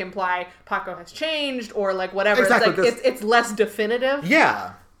even, like, imply Paco has changed, or, like, whatever. Exactly. It's like, it's less definitive.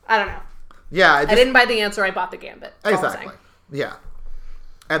 Yeah. I don't know. Yeah, I didn't buy the answer. I bought the gambit. Exactly. Yeah.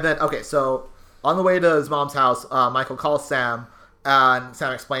 And then, okay, so on the way to his mom's house, Michael calls Sam, and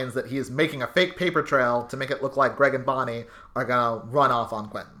Sam explains that he is making a fake paper trail to make it look like Greg and Bonnie are going to run off on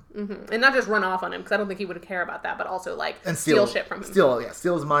Quentin. Mm-hmm. And not just run off on him, because I don't think he would care about that, but also, like, steal shit from him. Steal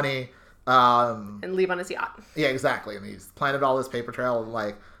his money. And leave on his yacht. Yeah, exactly. And he's planted all this paper trail,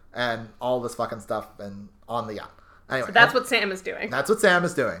 and all this fucking stuff and on the yacht. Anyway, so that's what Sam is doing. That's what Sam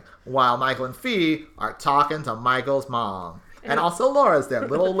is doing. While Michael and Fee are talking to Michael's mom. And also Laura's there.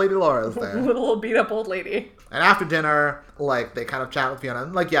 Little old lady Laura's there. Little beat up old lady. And after dinner, like, they kind of chat with Fiona.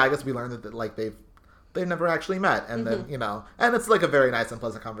 And, like, yeah, I guess we learned that like, they've never actually met. And then, you know, and it's, like, a very nice and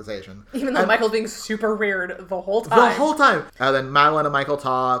pleasant conversation. Even though Michael's being super weird the whole time. And then Madeline and Michael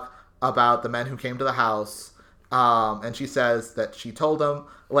talk about the men who came to the house. And she says that she told them,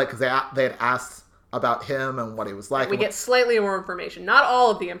 like, because they had asked about him and what he was like. We get slightly more information. Not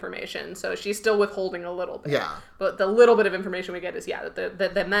all of the information, so she's still withholding a little bit. Yeah. But the little bit of information we get is, that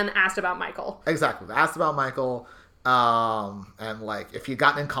the men asked about Michael. Exactly. They asked about Michael, and, like, if he'd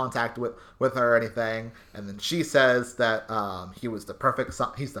gotten in contact with her or anything. And then she says that he was the perfect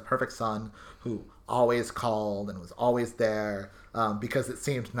son. He's the perfect son who always called and was always there, because it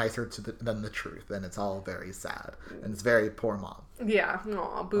seemed nicer than the truth. And it's all very sad. And it's very poor mom. Yeah.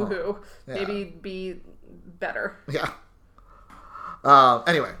 Aw, boo-hoo. Yeah. Maybe be better. Yeah.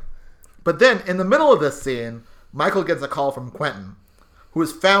 Anyway. But then, in the middle of this scene, Michael gets a call from Quentin, who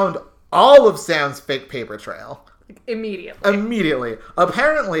has found all of Sam's fake paper trail. Immediately.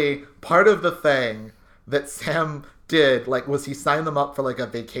 Apparently, part of the thing that Sam did, like, was he signed them up for, like, a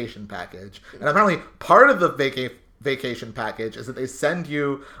vacation package. And apparently, part of the vacation package is that they send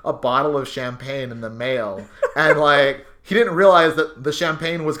you a bottle of champagne in the mail. And, like, he didn't realize that the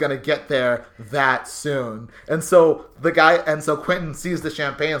champagne was going to get there that soon. And so Quentin sees the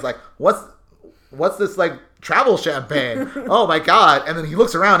champagne and is like, what's this, like, travel champagne? Oh my God. And then he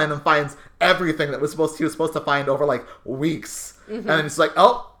looks around and then finds everything that he was supposed to find over, like, weeks. Mm-hmm. And then it's like,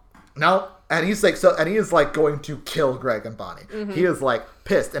 oh, no. And he's like, and he is, like, going to kill Greg and Bonnie. Mm-hmm. He is, like,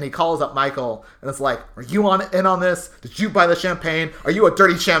 pissed. And he calls up Michael and it's like, are you in on this? Did you buy the champagne? Are you a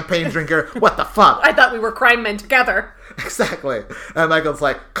dirty champagne drinker? What the fuck? I thought we were crime men together. Exactly. And Michael's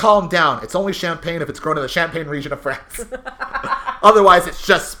like, calm down. It's only champagne if it's grown in the Champagne region of France. Otherwise, it's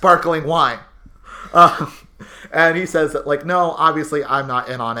just sparkling wine. And he says that, like, no, obviously I'm not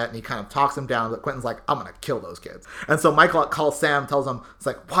in on it. And he kind of talks him down. But Quentin's like, I'm going to kill those kids. And so Michael calls Sam, tells him, it's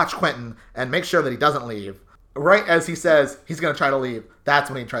like, watch Quentin and make sure that he doesn't leave. Right as he says he's going to try to leave, that's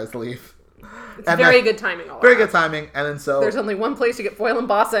when he tries to leave. It's very good timing all Very good timing. And then so... There's only one place you get foil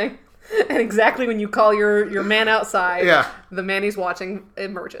embossing. And exactly when you call your man outside, the man he's watching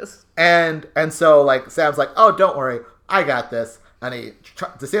emerges. And so, like, Sam's like, oh, don't worry. I got this. And he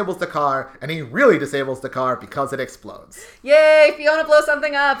disables the car, and he really disables the car because it explodes. Yay, Fiona blows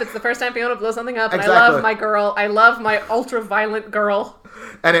something up. It's the first time Fiona blows something up, and exactly. I love my girl. I love my ultra-violent girl.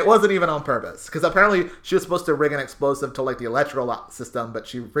 And it wasn't even on purpose, because apparently she was supposed to rig an explosive to, like, the electrical system, but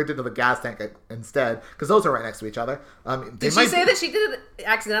she rigged it to the gas tank instead, because those are right next to each other. Did she say that she did it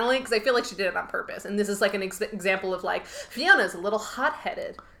accidentally? Because I feel like she did it on purpose, and this is, like, an example of, like, Fiona's a little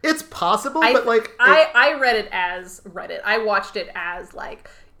hot-headed. It's possible, but, like... I read it as Reddit. I watched it as, like,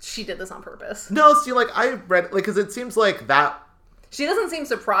 she did this on purpose. No, see, like, I read... Like, because it seems like that... She doesn't seem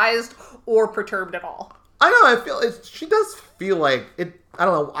surprised or perturbed at all. I know. She does feel like it. I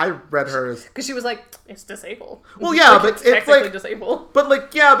don't know. I read hers because she was like, "It's disabled." Well, yeah, like, but it's technically like disabled. But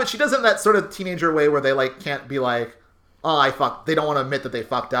like, yeah, but she does it in that sort of teenager way where they like can't be like, "Oh, I fucked." They don't want to admit that they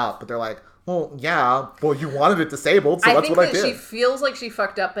fucked up, but they're like, "Well, yeah. Well, you wanted it disabled, so that's what I did." I think she feels like she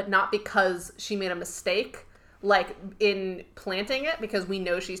fucked up, but not because she made a mistake, like in planting it, because we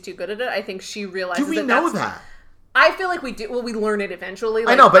know she's too good at it. I think she realizes. Do we know that? I feel like we do. Well, we learn it eventually.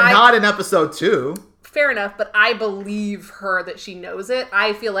 Like, I know, but not in episode 2. Fair enough, but I believe her that she knows it.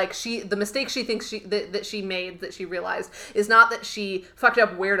 I feel like the mistake she thinks that she made, that she realized, is not that she fucked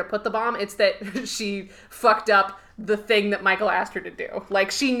up where to put the bomb. It's that she fucked up the thing that Michael asked her to do. Like,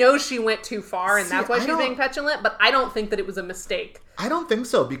 she knows she went too far, and that's why she's being petulant, but I don't think that it was a mistake. I don't think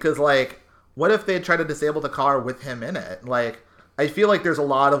so, because, like, what if they tried to disable the car with him in it? Like, I feel like there's a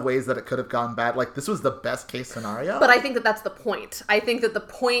lot of ways that it could have gone bad. Like, this was the best case scenario. But I think that that's the point. I think that the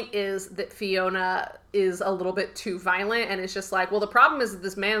point is that Fiona is a little bit too violent, and it's just like, well, the problem is that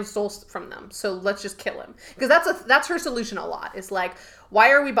this man stole from them, so let's just kill him. Because that's her solution a lot. It's like,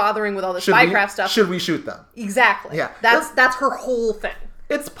 why are we bothering with all this spycraft stuff? Should we shoot them? Exactly. Yeah. That's her whole thing.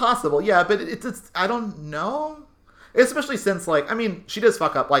 It's possible, yeah, but it's I don't know. Especially since, like, I mean, she does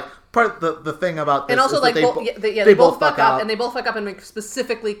fuck up. Like, part of the thing about this, and also, like, they both fuck up, and they both fuck up in like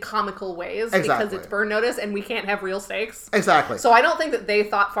specifically comical ways because it's Burn Notice, and we can't have real stakes. Exactly. So I don't think that they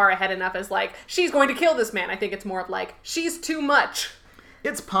thought far ahead enough as like, she's going to kill this man. I think it's more of like, she's too much.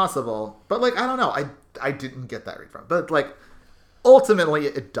 It's possible, but like, I don't know. I didn't get that read from, but like, ultimately,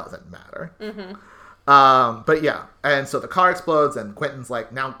 it doesn't matter. Mm-hmm. But yeah, and so the car explodes, and Quentin's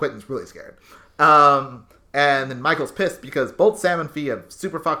like, now Quentin's really scared. And then Michael's pissed because both Sam and Fee have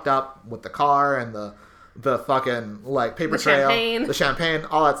super fucked up with the car and the fucking, like, paper trail, the champagne,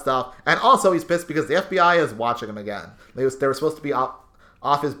 all that stuff. And also he's pissed because the FBI is watching him again. They were supposed to be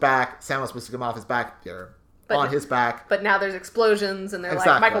off his back. Sam was supposed to come off his back. They're on his back. But now there's explosions, and they're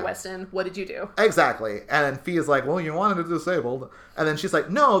like, Michael Weston, what did you do? Exactly. And then Fee is like, well, you wanted it disabled. And then she's like,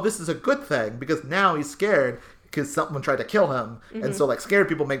 no, this is a good thing because now he's scared because someone tried to kill him. Mm-hmm. And so, like, scared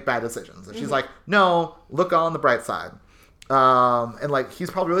people make bad decisions. And she's like, no, look on the bright side. And, like, he's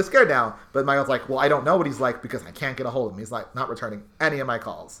probably really scared now. But Michael's like, well, I don't know what he's like because I can't get a hold of him. He's, like, not returning any of my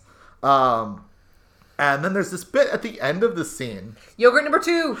calls. And then there's this bit at the end of the scene. Yogurt number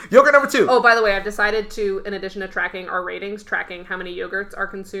 2. Oh, by the way, I've decided to, in addition to tracking our ratings, tracking how many yogurts are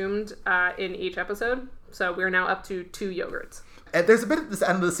consumed in each episode. So we're now up to 2 yogurts. And there's a bit at this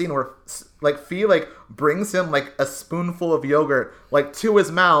end of the scene where, like, Fee, like, brings him, like, a spoonful of yogurt, like, to his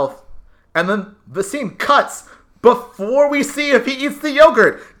mouth. And then the scene cuts before we see if he eats the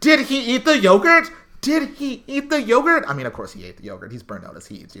yogurt. Did he eat the yogurt? I mean, of course he ate the yogurt. He's Burn Notice.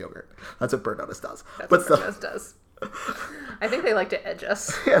 He eats yogurt. That's what Burn Notice does. That's what Burn Notice does. I think they like to edge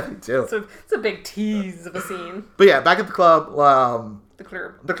us. Yeah, they do. It's a big tease of a scene. But yeah, back at the club. The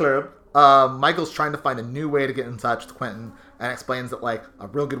club. Michael's trying to find a new way to get in touch with Quentin, and explains that, like, a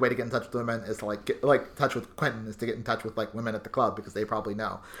real good way to get in touch with women is to, like, get touch with Quentin is to get in touch with, like, women at the club because they probably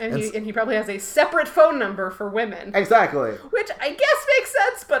know. And he probably has a separate phone number for women. Exactly. Which I guess makes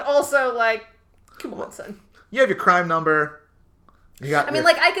sense, but also, like, come on, son. You have your crime number.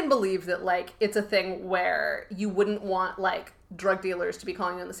 I can believe that, like, it's a thing where you wouldn't want, like, drug dealers to be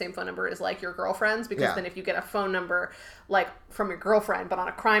calling you on the same phone number as, like, your girlfriends, because then if you get a phone number, like, from your girlfriend, but on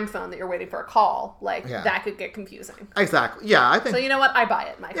a crime phone that you're waiting for a call, like, that could get confusing. Exactly. Yeah, I think... So, you know what? I buy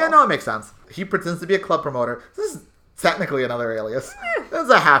it, Michael. Yeah, no, it makes sense. He pretends to be a club promoter. This is technically another alias. This is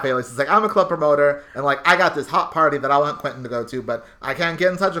a half alias. It's like, I'm a club promoter, and, like, I got this hot party that I want Quentin to go to, but I can't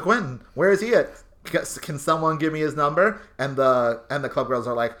get in touch with Quentin. Where is he at? Can someone give me his number? And the club girls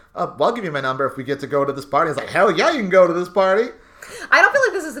are like, oh, well, I'll give you my number if we get to go to this party. It's like, hell yeah, you can go to this party. I don't feel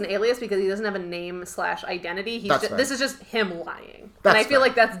like this is an alias because he doesn't have a name/identity. This is just him lying. And I feel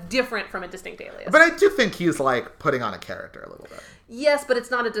like that's different from a distinct alias. But I do think he's, like, putting on a character a little bit. Yes, but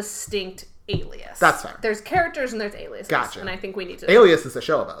it's not a distinct alias. That's fair. There's characters and there's aliases. Gotcha. And I think we need to... Alias is a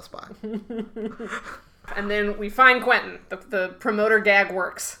show about a spy. And then we find Quentin. The promoter gag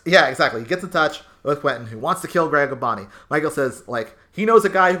works. Yeah, exactly. He gets in touch with Quentin, who wants to kill Greg and Bonnie. Michael says, like, he knows a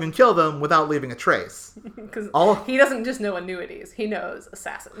guy who can kill them without leaving a trace. Because he doesn't just know annuities. He knows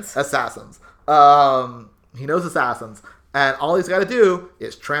assassins. He knows assassins. And all he's got to do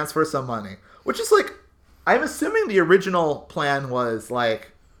is transfer some money. Which is, like, I'm assuming the original plan was,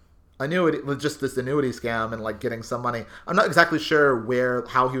 like, just this annuity scam and, like, getting some money. I'm not exactly sure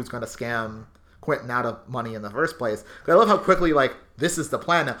how he was going to scam Quentin out of money in the first place. I love how quickly, like, this is the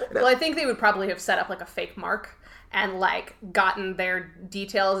plan. Well, I think they would probably have set up, like, a fake mark and like gotten their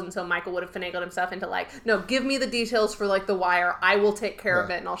details, and so Michael would have finagled himself into like, no, give me the details for like the wire, I will take care of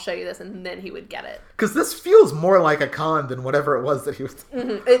it and I'll show you this, and then he would get it. Because this feels more like a con than whatever it was that he was...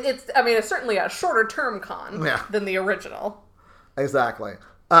 Mm-hmm. It's certainly a shorter term con than the original. Exactly.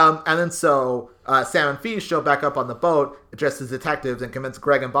 And then so Sam and Fee show back up on the boat dressed as detectives and convince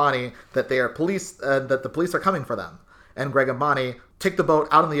Greg and Bonnie that they are police, that the police are coming for them. And Greg and Bonnie take the boat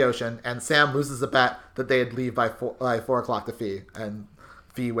out in the ocean, and Sam loses a bet that they'd leave by 4 o'clock to Fee, and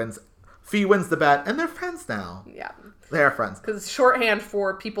Fee wins. Fee wins the bet, and they're friends now. Yeah, they're friends. Because shorthand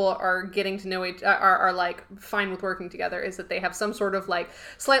for people are getting to know are like fine with working together is that they have some sort of like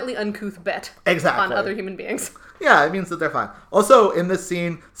slightly uncouth bet on other human beings. Yeah, it means that they're fine. Also, in this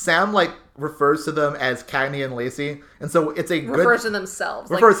scene, Sam like refers to them as Cagney and Lacey, and so it's a refers to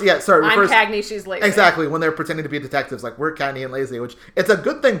themselves. I'm Cagney, she's Lacey. Exactly, when they're pretending to be detectives, like we're Cagney and Lacey, which it's a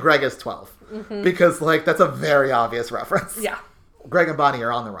good thing Greg is 12 because like that's a very obvious reference. Yeah, Greg and Bonnie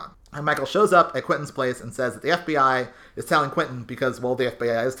are on the run. And Michael shows up at Quentin's place and says that the FBI is telling Quentin because, well, the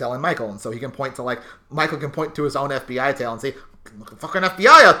FBI is telling Michael. And so he can point to, like, Michael can point to his own FBI tail and say, look at the fucking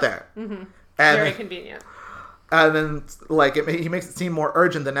FBI out there. Mm-hmm. Very convenient. And then, like, he makes it seem more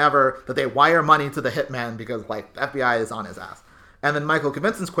urgent than ever that they wire money to the hitman because, like, the FBI is on his ass. And then Michael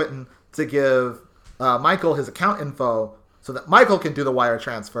convinces Quentin to give Michael his account info so that Michael can do the wire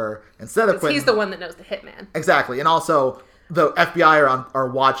transfer instead of Quentin. He's the one that knows the hitman. Exactly. And also... the FBI are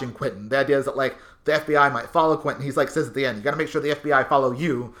watching Quentin. The idea is that like the FBI might follow Quentin. He's like says at the end, you got to make sure the FBI follow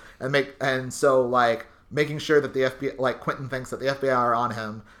you and so like making sure that the FBI like Quentin thinks that the FBI are on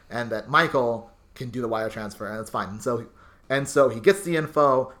him and that Michael can do the wire transfer and it's fine. And so he gets the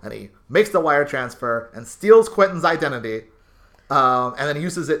info and he makes the wire transfer and steals Quentin's identity, and then he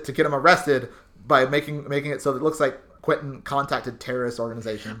uses it to get him arrested by making it so that it looks like Quentin contacted terrorist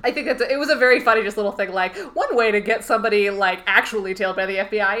organization. I think it was a very funny just little thing. Like, one way to get somebody, like, actually tailed by the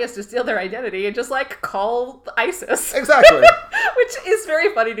FBI is to steal their identity and just, like, call ISIS. Exactly. Which is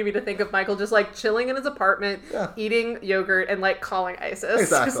very funny to me to think of Michael just, like, chilling in his apartment, eating yogurt, and, like, calling ISIS.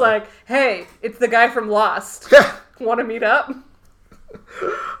 Exactly. Just like, hey, it's the guy from Lost. Yeah. Want to meet up?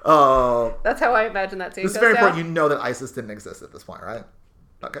 Oh. That's how I imagine that scene. This is very important. You know that ISIS didn't exist at this point, right?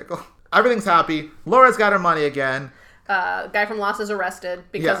 Okay, cool. Everything's happy. Laura's got her money again. Guy from Lost is arrested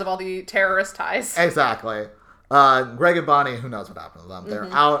because of all the terrorist ties. Exactly. Greg and Bonnie, who knows what happened to them? They're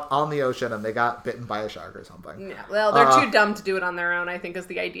out on the ocean and they got bitten by a shark or something. Yeah, well, they're too dumb to do it on their own, I think is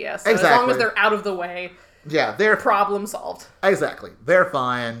the idea. So as long as they're out of the way, they're problem solved. Exactly. They're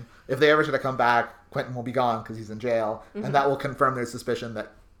fine. If they ever should have come back, Quentin will be gone because he's in jail, and that will confirm their suspicion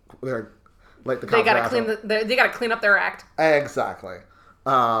that they're like the cops. They gotta clean up their act. Exactly.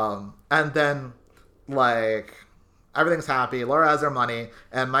 And then like. Everything's happy. Laura has her money,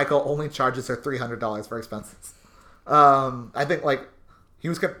 and Michael only charges her $300 for expenses. I think like he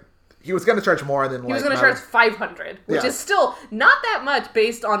was gonna charge more than he was gonna charge $500, which is still not that much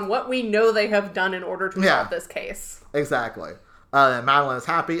based on what we know they have done in order to solve this case. Exactly. And Madeline is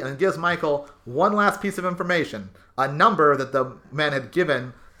happy and gives Michael one last piece of information, a number that the man had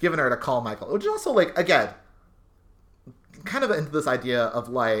given her to call Michael, which is also like again kind of into this idea of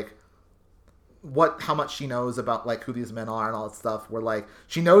like. How much she knows about like who these men are and all that stuff where like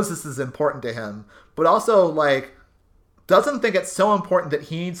she knows this is important to him but also like doesn't think it's so important that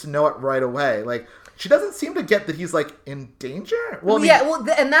he needs to know it right away. Like she doesn't seem to get that he's like in danger.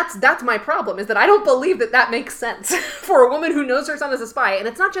 And that's my problem is that I don't believe that makes sense for a woman who knows her son is a spy. And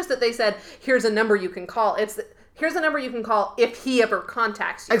it's not just that they said here's a number you can call, it's here's a number you can call if he ever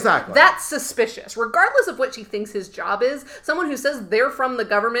contacts you. Exactly. That's suspicious. Regardless of what she thinks his job is, someone who says they're from the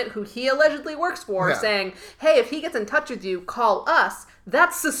government who he allegedly works for saying, hey, if he gets in touch with you, call us.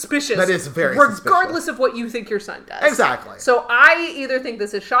 That's suspicious. That is very regardless of what you think your son does. Exactly. So I either think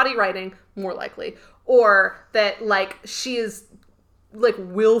this is shoddy writing, more likely, or that, like, she is, like,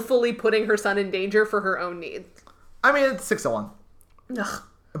 willfully putting her son in danger for her own needs. I mean, it's 601. Ugh.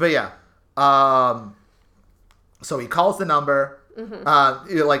 But yeah. So he calls the number.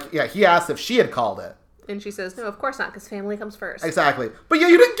 He asked if she had called it. And she says, no, of course not, because family comes first. Exactly. But yeah,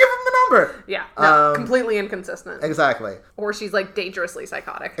 you didn't give him the number. Yeah. No, completely inconsistent. Exactly. Or she's, like, dangerously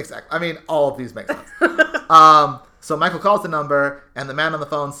psychotic. Exactly. I mean, all of these make sense. So Michael calls the number, and the man on the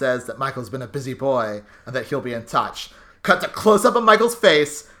phone says that Michael's been a busy boy, and that he'll be in touch. Cut to close-up of Michael's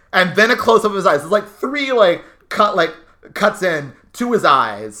face, and then a close-up of his eyes. It's like three, cuts in to his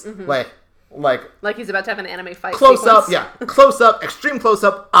eyes. Like he's about to have an anime fight. Close up, close up, extreme close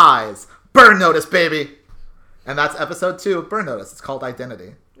up, eyes. Burn Notice, baby. And that's episode 2 of Burn Notice. It's called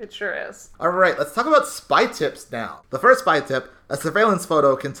Identity. It sure is. All right, let's talk about spy tips now. The first spy tip: a surveillance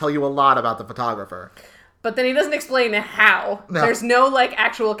photo can tell you a lot about the photographer. But then he doesn't explain how. No. There's no, like,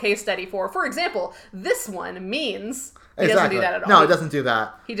 actual case study for example, this one means... He doesn't do that at all. No, he doesn't do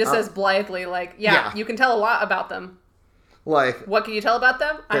that. He just says blithely, like, yeah, you can tell a lot about them. Like... What can you tell about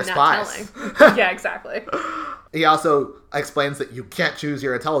them? I'm not spies. telling. Yeah, exactly. He also explains that you can't choose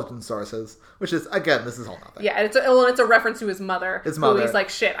your intelligence sources, which is, again, this is all nothing. Yeah, and it's a reference to his mother. His mother. Who he's like,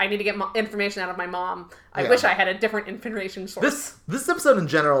 shit, I need to get information out of my mom. I wish I had a different information source. This episode in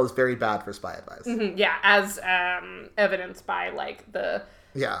general is very bad for spy advice. Mm-hmm, yeah, as evidenced by, like,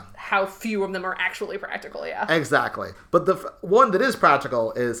 how few of them are actually practical, yeah. Exactly. But the one that is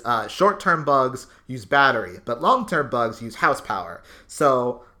practical is short-term bugs use battery, but long-term bugs use house power.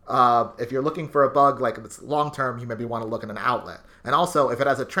 So... if you're looking for a bug, like if it's long-term, you maybe want to look at an outlet. And also, if it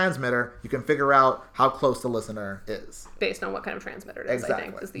has a transmitter, you can figure out how close the listener is. Based on what kind of transmitter it is, exactly.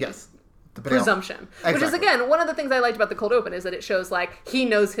 I think, is the presumption. Exactly. Which is, again, one of the things I liked about the cold open is that it shows, like, he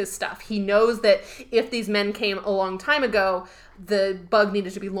knows his stuff. He knows that if these men came a long time ago, the bug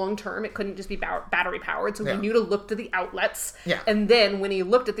needed to be long-term. It couldn't just be battery-powered, so he knew to look to the outlets. Yeah. And then when he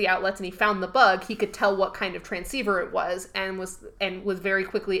looked at the outlets and he found the bug, he could tell what kind of transceiver it was and was very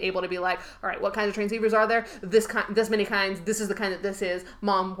quickly able to be like, all right, what kinds of transceivers are there? This many kinds. This is the kind that this is.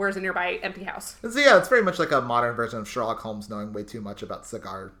 Mom, where's a nearby empty house? So yeah, it's very much like a modern version of Sherlock Holmes knowing way too much about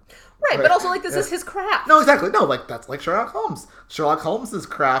cigar. Right, but also, like, this is his craft. No, exactly. No, like, that's like Sherlock Holmes. Sherlock Holmes'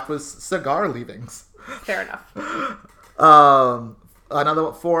 craft was cigar leavings. Fair enough. Another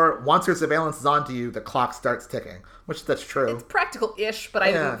one, 4, once your surveillance is onto you, the clock starts ticking. Which, that's true. It's practical-ish, but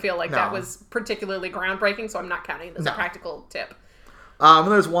I didn't feel like that was particularly groundbreaking, so I'm not counting it as a practical tip.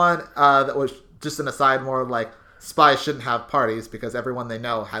 And there's one that was just an aside, more like, spies shouldn't have parties because everyone they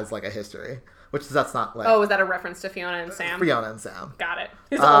know has, like, a history. Which that's not like... Oh, is that a reference to Fiona and Sam? Fiona and Sam. Got it.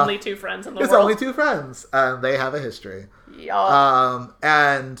 His only two friends in the world. His only two friends. And they have a history. Yup.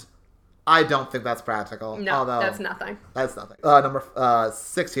 And I don't think that's practical. No, that's nothing. That's nothing. Number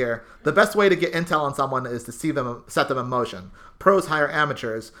 6 here. The best way to get intel on someone is to set them in motion. Pros hire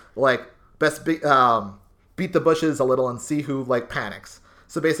amateurs. Like, beat the bushes a little and see who, like, panics.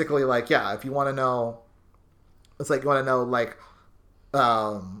 So basically, like, yeah, if you want to know... It's like you want to know, like...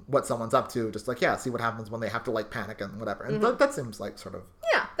 what someone's up to, just like, see what happens when they have to, like, panic and whatever. And that seems like sort of...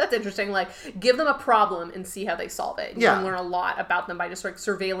 Yeah, that's interesting. Like, give them a problem and see how they solve it. You can learn a lot about them by just, like,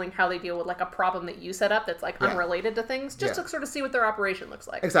 surveilling how they deal with, like, a problem that you set up that's, like, unrelated to things, just to sort of see what their operation looks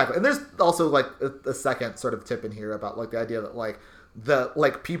like. Exactly. And there's also, like, a second sort of tip in here about, like, the idea that, like, the,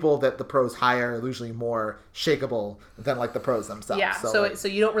 like, people that the pros hire are usually more shakeable than, like, the pros themselves. Yeah, so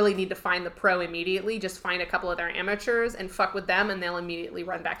you don't really need to find the pro immediately. Just find a couple of their amateurs and fuck with them, and they'll immediately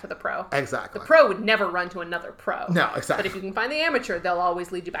run back to the pro. Exactly. The pro would never run to another pro. No, exactly. But if you can find the amateur, they'll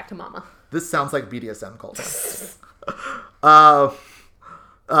always lead you back to mama. This sounds like BDSM culture.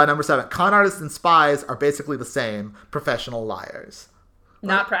 Number 7. Con artists and spies are basically the same. Professional liars.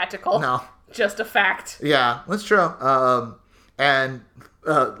 Not practical. No. Just a fact. Yeah, that's true. And,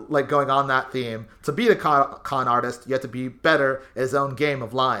 like, going on that theme, to be a con artist, you have to be better at his own game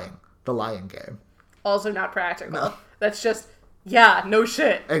of lying. The lying game. Also not practical. No. That's just, no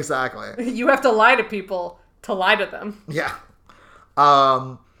shit. Exactly. You have to lie to people to lie to them. Yeah.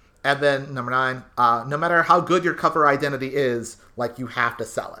 And then, number 9, no matter how good your cover identity is, like, you have to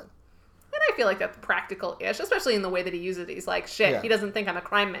sell it. And I feel like that's practical-ish, especially in the way that he uses it. He's like, shit, he doesn't think I'm a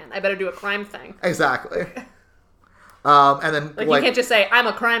crime man. I better do a crime thing. Exactly. And then, like, you can't just say, I'm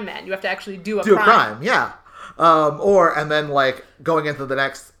a crime man. You have to actually do a crime. Do a crime, yeah. And then, like, going into the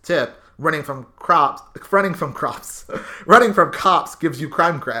next tip, running from cops gives you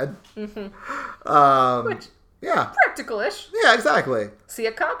crime cred. Mm-hmm. Which, practical-ish. Yeah, exactly. See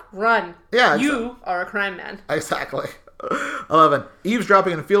a cop? Run. Yeah. You are a crime man. Exactly. 11.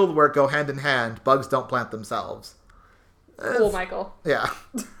 Eavesdropping and field work go hand in hand. Bugs don't plant themselves. Cool, Michael. Yeah.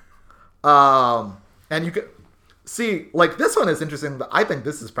 And you can... See, like, this one is interesting, but I think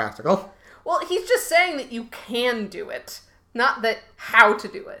this is practical. Well, he's just saying that you can do it, not that how to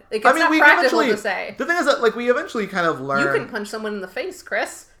do it. Like, it's not practical to say. The thing is that, like, we eventually kind of learn... You can punch someone in the face,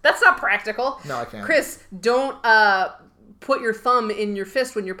 Chris. That's not practical. No, I can't. Chris, don't put your thumb in your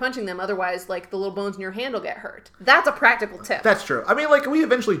fist when you're punching them, otherwise, like, the little bones in your hand will get hurt. That's a practical tip. That's true. I mean, like, we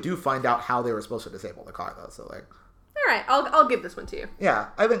eventually do find out how they were supposed to disable the car, though, so, like... All right, I'll give this one to you. Yeah,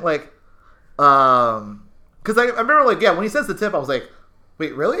 I think, like, because I remember, like, when he says the tip, I was like,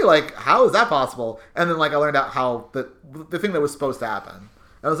 wait, really? Like, how is that possible? And then, like, I learned out how the thing that was supposed to happen. And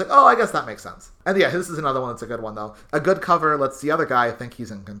I was like, oh, I guess that makes sense. And yeah, this is another one that's a good one, though. A good cover lets the other guy think he's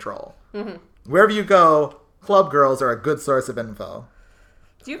in control. Mm-hmm. Wherever you go, club girls are a good source of info.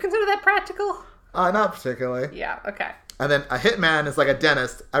 Do you consider that practical? Not particularly. Yeah, okay. And then a hitman is like a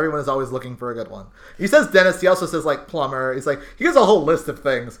dentist. Everyone is always looking for a good one. He says dentist. He also says like plumber. He's like, he gives a whole list of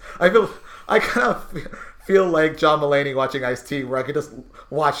things. I kind of feel like John Mulaney watching Ice-T, where I could just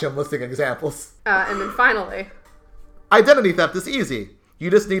watch him listing examples. And then finally, identity theft is easy. You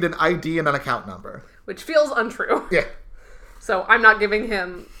just need an ID and an account number. Which feels untrue. Yeah. So I'm not giving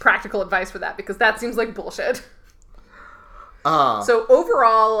him practical advice for that, because that seems like bullshit. So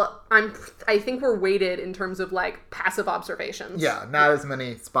overall, I think we're weighted in terms of like passive observations. Yeah, not as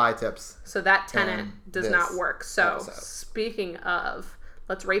many spy tips. So that tenet does not work. So speaking of,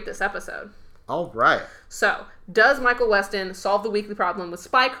 let's rate this episode. All right. So, does Michael Weston solve the weekly problem with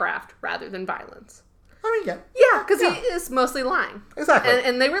spycraft rather than violence? I mean, yeah. Yeah, because he is mostly lying. Exactly.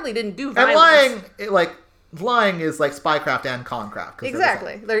 And they really didn't do violence. And lying is like spycraft and concraft.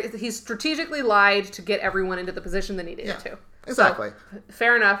 Exactly. He strategically lied to get everyone into the position they needed to. Exactly. So,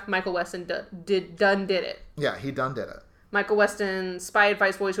 fair enough. Michael Weston did it. Yeah, he did it. Michael Weston's spy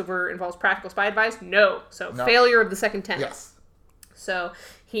advice voiceover involves practical spy advice? No. So, failure of the second tenet. Yes. So,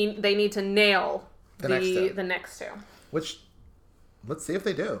 they need to nail the next two. Which, let's see if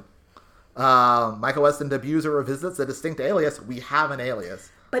they do. Michael Weston debuts or revisits a distinct alias. We have an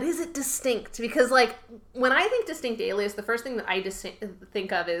alias. But is it distinct? Because, like, when I think distinct alias, the first thing that I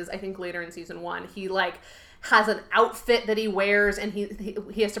think of is, I think later in season 1, he, like, has an outfit that he wears, and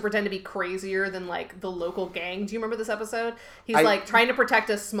he has to pretend to be crazier than, like, the local gang. Do you remember this episode? He's, trying to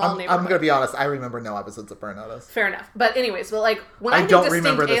protect a small neighborhood. I'm going to be honest. I remember no episodes of Burn Notice. Fair enough. But anyways, like, when I think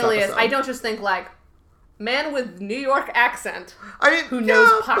distinct alias, I don't just think, like, man with New York accent who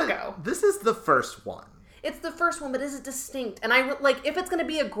knows Paco. This is the first one. It's the first one, but is it distinct? And if it's going to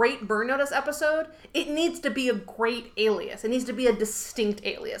be a great Burn Notice episode, it needs to be a great alias. It needs to be a distinct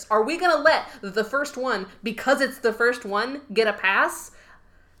alias. Are we going to let the first one, because it's the first one, get a pass?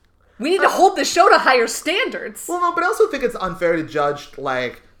 We need to hold the show to higher standards. Well, no, but I also think it's unfair to judge,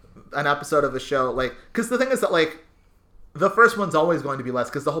 like, an episode of a show, like, because the thing is that, like, the first one's always going to be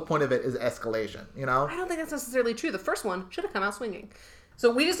less, because the whole point of it is escalation, you know? I don't think that's necessarily true. The first one should have come out swinging. So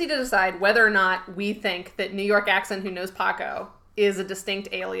we just need to decide whether or not we think that New York accent who knows Paco is a distinct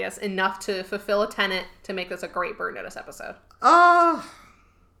alias enough to fulfill a tenet to make this a great Burn Notice episode. I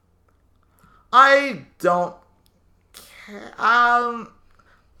don't care. I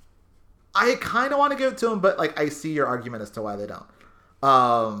kind of want to give it to him, but, like, I see your argument as to why they don't.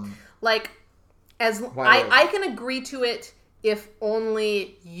 I can agree to it if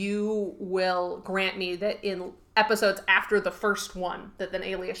only you will grant me that in episodes after the first one that an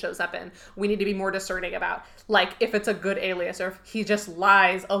alias shows up in, we need to be more discerning about, like, if it's a good alias or if he just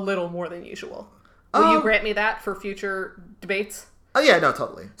lies a little more than usual. Will you grant me that for future debates? Oh, yeah, no,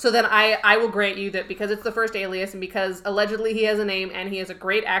 totally. So then I will grant you that because it's the first alias and because allegedly he has a name and he has a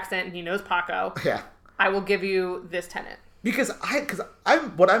great accent and he knows Paco, yeah, I will give you this tenet. Because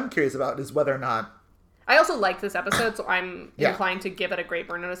what I'm curious about is whether or not... I also like this episode, so I'm inclined to give it a great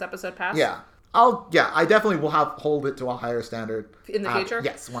Burn Notice episode pass. Yeah. I definitely will hold it to a higher standard. In the future?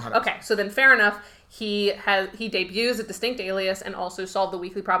 Yes, 100%. Okay, so then fair enough. He debuts a distinct alias and also solved the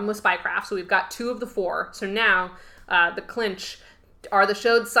weekly problem with spycraft, so we've got 2 of the 4. So now, the clinch, are the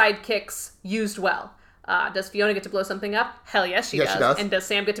show's sidekicks used well? Does Fiona get to blow something up? Hell yes, she does. And does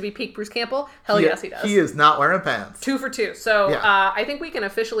Sam get to be peak Bruce Campbell? Hell yes, he does. He is not wearing pants. 2 for 2. So I think we can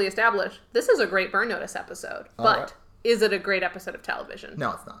officially establish this is a great Burn Notice episode. But is it a great episode of television?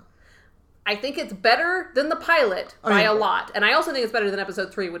 No, it's not. I think it's better than the pilot by a lot. And I also think it's better than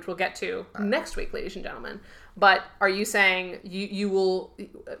episode 3, which we'll get to next week, ladies and gentlemen. But are you saying you will...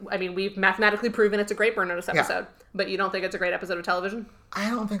 I mean, we've mathematically proven it's a great Burn Notice episode, but you don't think it's a great episode of television?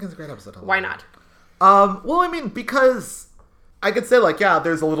 I don't think it's a great episode of television. Why not? Well, I mean, because I could say, like, yeah,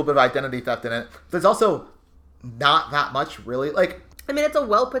 there's a little bit of identity theft in it. There's also not that much, really. Like, I mean, it's a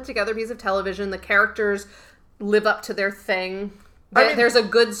well-put-together piece of television. The characters live up to their thing. There's a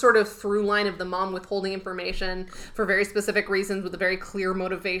good sort of through line of the mom withholding information for very specific reasons with a very clear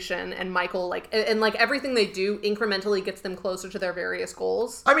motivation, and Michael, everything they do incrementally gets them closer to their various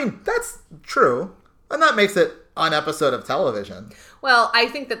goals. I mean, that's true. And that makes it an episode of television. Well, I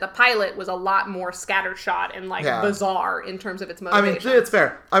think that the pilot was a lot more scattershot and, bizarre in terms of its motivation. I mean, it's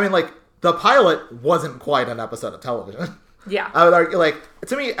fair. I mean, like, the pilot wasn't quite an episode of television. Yeah. I would argue, like,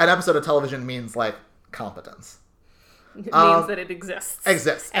 to me, an episode of television means, like, competence. It means that it exists.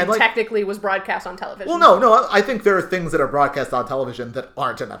 And technically was broadcast on television. Well, no, I think there are things that are broadcast on television that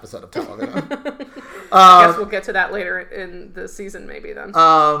aren't an episode of television. I guess we'll get to that later in the season, maybe, then.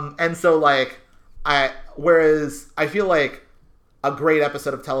 And so, like, whereas I feel like a great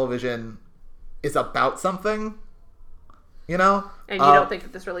episode of television is about something, you know? And you don't think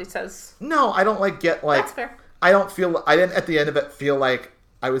that this really says... No, I don't, That's fair. I didn't at the end of it feel like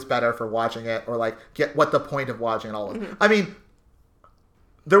I was better for watching it, or like get what the point of watching it all was. I mean,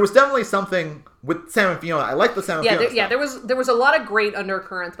 there was definitely something with Sam and Fiona. I like the Sam and Fiona stuff. There was a lot of great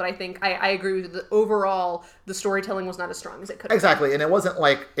undercurrents, but I think I agree with overall the storytelling was not as strong as it could have Exactly, and it wasn't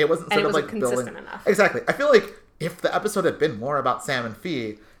consistent enough. Exactly. I feel like if the episode had been more about Sam and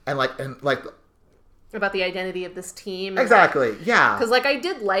Fee and about the identity of this team. Exactly, yeah. Because, like, I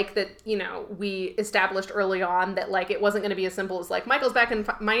did like that, you know, we established early on that, like, it wasn't going to be as simple as, like, Michael's back in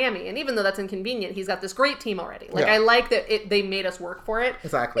Miami, and even though that's inconvenient, he's got this great team already. Like, I like that they made us work for it.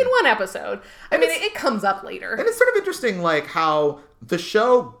 Exactly. In one episode. I mean, it comes up later. And it's sort of interesting, like, how the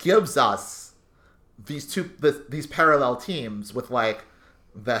show gives us these parallel teams with, like,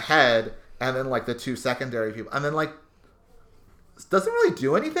 the head and then, like, the two secondary people. And then, like, doesn't really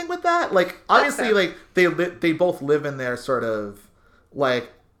do anything with that. Like, obviously, like, they both live in their sort of, like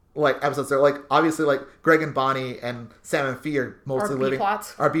episodes. They're, like, obviously, like, Greg and Bonnie and Sam and Fee are mostly living...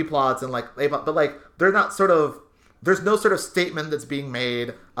 Are B-plots, and, like, but, like, they're not sort of... There's no sort of statement that's being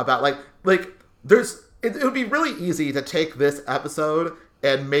made about, like, there's... It would be really easy to take this episode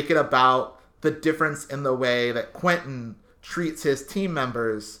and make it about the difference in the way that Quentin treats his team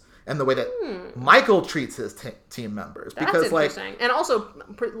members and the way that Michael treats his team members. That's interesting. And also,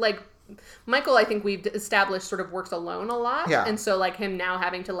 like, Michael, I think we've established sort of works alone a lot. Yeah. And so, like, him now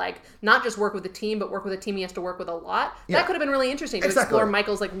having to, like, not just work with a team, but work with a team he has to work with a lot. That could have been really interesting to explore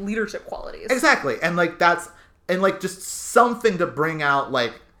Michael's, like, leadership qualities. Exactly. And, like, just something to bring out,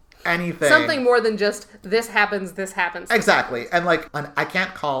 like, anything. Something more than just, this happens. Exactly. And, like, I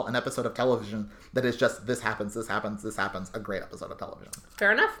can't call an episode of television that is just this happens a great episode of television.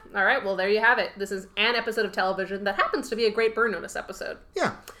 Fair enough. All right, well, there you have it. This is an episode of television that happens to be a great Burn Notice episode.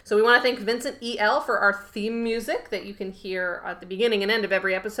 Yeah. So we want to thank Vincent E.L. for our theme music that you can hear at the beginning and end of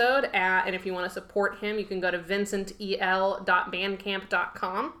every episode. And if you want to support him, you can go to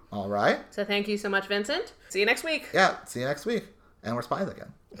vincentel.bandcamp.com. All right. So thank you so much, Vincent. See you next week. Yeah, see you next week. And we're spies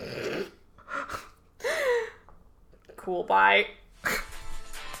again. Cool, bye.